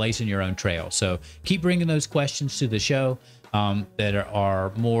exploring and blazing your own trail. So keep bringing those questions to the show that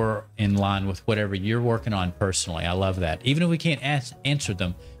are more in line with whatever you're working on personally. I love that. Even if we can't answer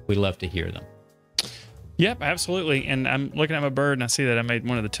them, we love to hear them. Yep, absolutely. And I'm looking at my bird and I see that I made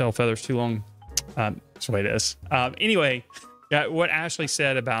one of the tail feathers too long. That's the way it is. Anyway, what Ashley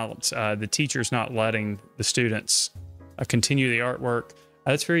said about the teachers not letting the students continue the artwork,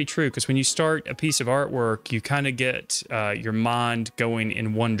 that's very true. Because when you start a piece of artwork, you kind of get your mind going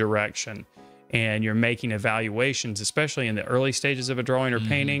in one direction and you're making evaluations, especially in the early stages of a drawing or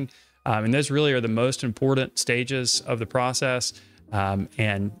painting. And those really are the most important stages of the process.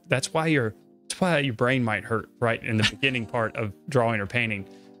 And that's why your brain might hurt right in the beginning part of drawing or painting.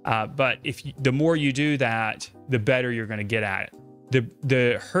 But the more you do that, the better you're going to get at it.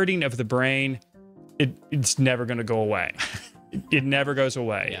 The hurting of the brain, it's never going to go away. It never goes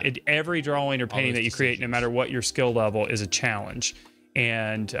away. Yeah. Every drawing or painting that you create, no matter what your skill level, is a challenge.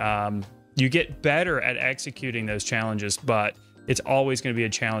 And you get better at executing those challenges, but it's always going to be a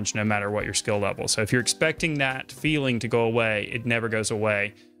challenge no matter what your skill level. So if you're expecting that feeling to go away, it never goes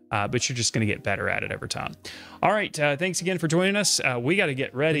away. But you're just going to get better at it over time. All right. Thanks again for joining us. We got to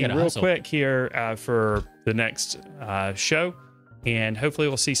get ready real quick here for the next show. And hopefully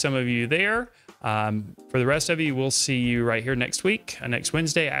we'll see some of you there. For the rest of you, we'll see you right here next week. Next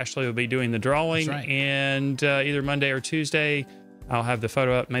Wednesday, Ashley will be doing the drawing. That's right. And either Monday or Tuesday, I'll have the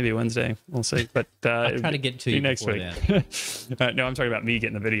photo up. Maybe Wednesday. We'll see. But I'll try to get to you next week. Then. No, I'm talking about me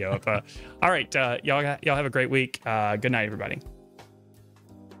getting the video up. All right. Y'all have a great week. Good night, everybody.